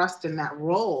 when thrust in that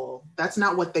role, that's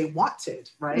not what they wanted,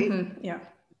 right? Yeah.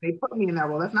 They put me in that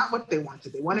role. That's not what they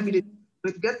wanted. They wanted me to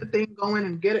get the thing going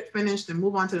and get it finished and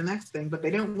move on to the next thing, but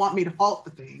they didn't want me to halt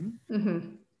the thing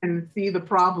and see the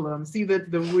problem, see the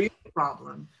real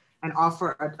problem, and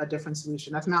offer a different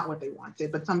solution. That's not what they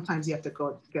wanted, but sometimes you have to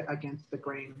go get against the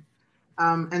grain.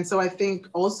 And so I think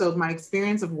also my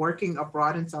experience of working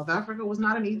abroad in South Africa was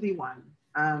not an easy one.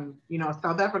 You know,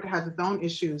 South Africa has its own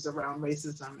issues around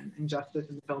racism and injustice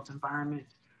in the built environment.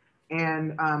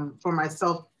 And for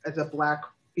myself as a Black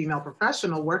female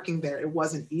professional working there, it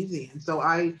wasn't easy. And so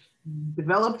I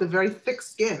developed a very thick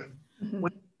skin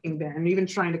when working there, and even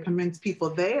trying to convince people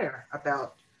there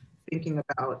about thinking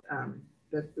about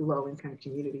the low-income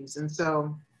communities. And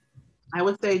so I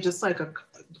would say just like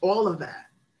all of that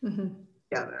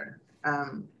together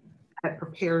had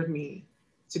prepared me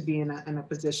to be in a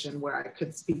position where I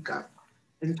could speak up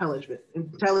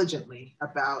intelligently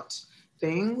about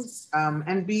things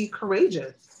and be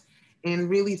courageous in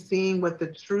really seeing what the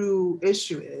true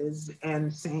issue is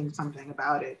and saying something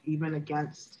about it, even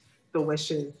against the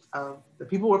wishes of the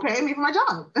people who are paying me for my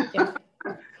job. Yeah.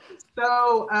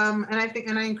 So,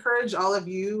 and I encourage all of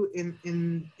you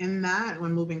in that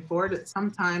when moving forward, that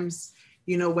sometimes,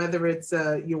 you know, whether it's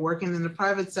you're working in the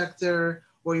private sector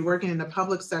or you're working in the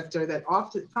public sector, that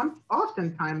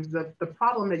oftentimes the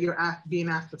problem that you're being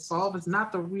asked to solve is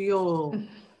not the real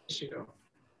issue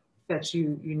that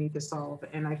you need to solve.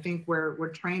 And I think we're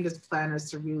trained as planners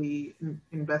to really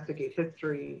investigate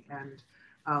history and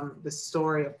the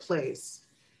story of place.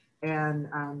 And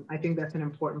I think that's an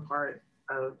important part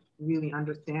of really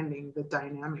understanding the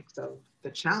dynamics of the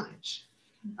challenge.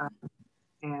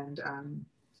 And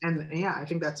yeah, I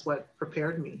think that's what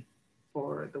prepared me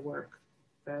for the work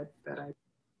that I've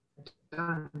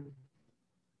done.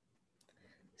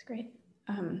 That's great.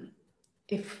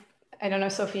 If, I don't know,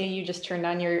 Sophia, you just turned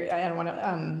on your, I don't want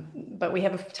to, but we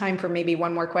have time for maybe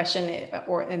one more question,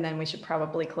 and then we should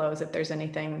probably close if there's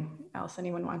anything else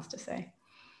anyone wants to say.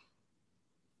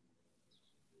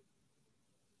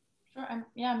 Sure.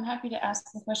 I'm happy to ask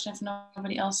the question if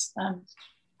nobody else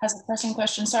has a pressing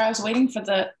question. Sorry, I was waiting for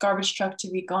the garbage truck to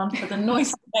be gone for the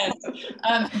noise,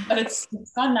 but it's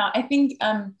gone now. I think,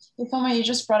 Ifeoma, you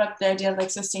just brought up the idea of like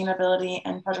sustainability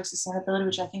and project sustainability,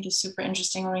 which I think is super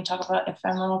interesting when we talk about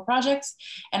ephemeral projects.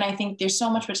 And I think there's so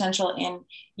much potential in,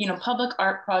 you know, public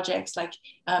art projects like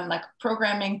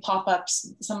programming,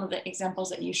 pop-ups, some of the examples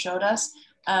that you showed us.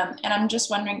 And I'm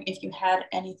just wondering if you had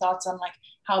any thoughts on like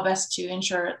how best to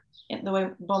ensure, the way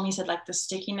Bomi said, like the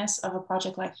stickiness of a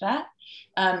project like that,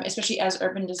 especially as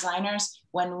urban designers,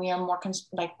 when we are more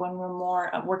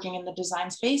working in the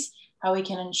design space, how we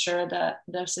can ensure the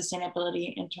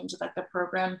sustainability in terms of like the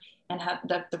program and how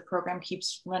that the program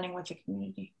keeps running with the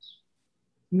community.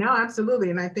 No, absolutely.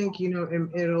 And I think, you know,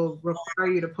 it'll require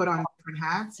you to put on different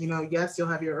hats. You know, yes, you'll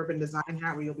have your urban design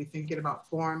hat where you'll be thinking about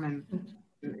form and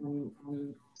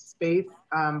space,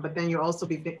 but then you'll also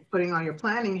be putting on your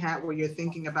planning hat where you're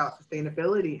thinking about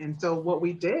sustainability. And so what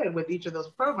we did with each of those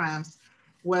programs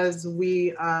was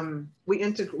we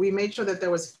made sure that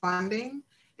there was funding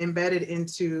embedded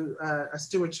into a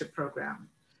stewardship program,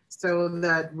 so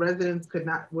that residents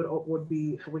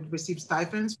would receive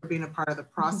stipends for being a part of the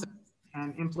process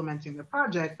and implementing the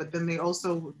project, but then they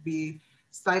also would be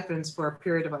stipends for a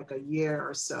period of like a year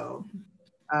or so.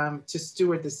 To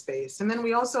steward the space. And then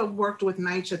we also worked with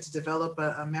NYCHA to develop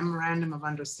a memorandum of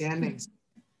understanding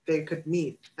they could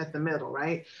meet at the middle,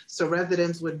 right? So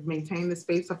residents would maintain the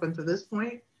space up until this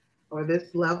point or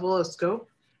this level of scope,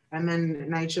 and then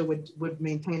NYCHA would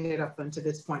maintain it up until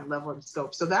this point, level of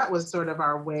scope. So that was sort of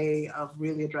our way of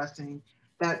really addressing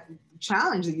that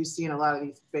challenge that you see in a lot of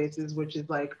these spaces, which is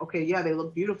like, okay, yeah, they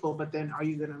look beautiful, but then are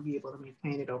you gonna be able to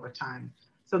maintain it over time?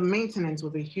 So maintenance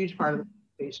was a huge part of the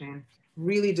conversation.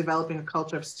 Really developing a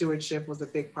culture of stewardship was a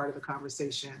big part of the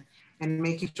conversation, and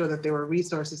making sure that there were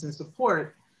resources and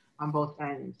support on both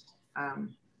ends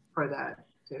for that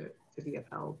to be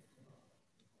upheld.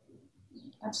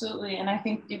 Absolutely. And I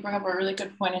think you bring up a really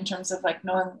good point in terms of like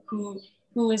knowing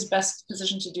who is best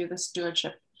positioned to do the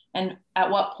stewardship and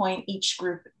at what point each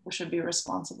group should be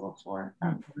responsible for.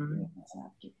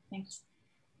 Thanks.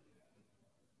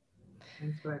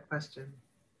 Thanks for that question.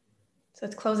 So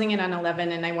it's closing in on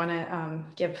 11, and I want to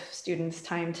give students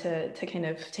time to kind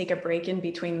of take a break in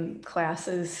between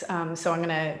classes. So I'm going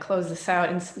to close this out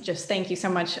and just thank you so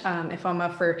much,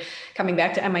 Ifeoma, for coming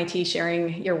back to MIT,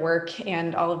 sharing your work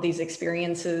and all of these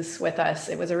experiences with us.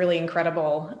 It was a really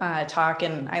incredible talk,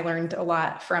 and I learned a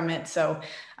lot from it. So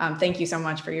thank you so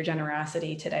much for your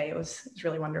generosity today. It was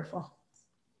really wonderful.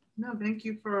 No, thank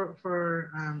you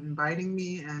for inviting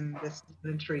me, and this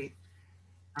is a treat.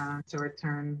 To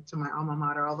return to my alma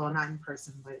mater, although not in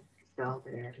person, but still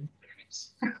there.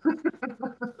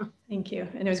 Thank you.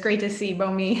 And it was great to see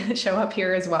Bomi show up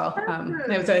here as well.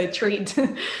 It was a treat.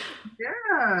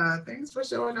 Yeah, thanks for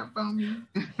showing up, Bomi.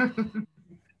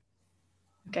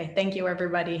 Okay, thank you,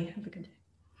 everybody. Have a good day.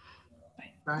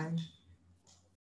 Bye. Bye.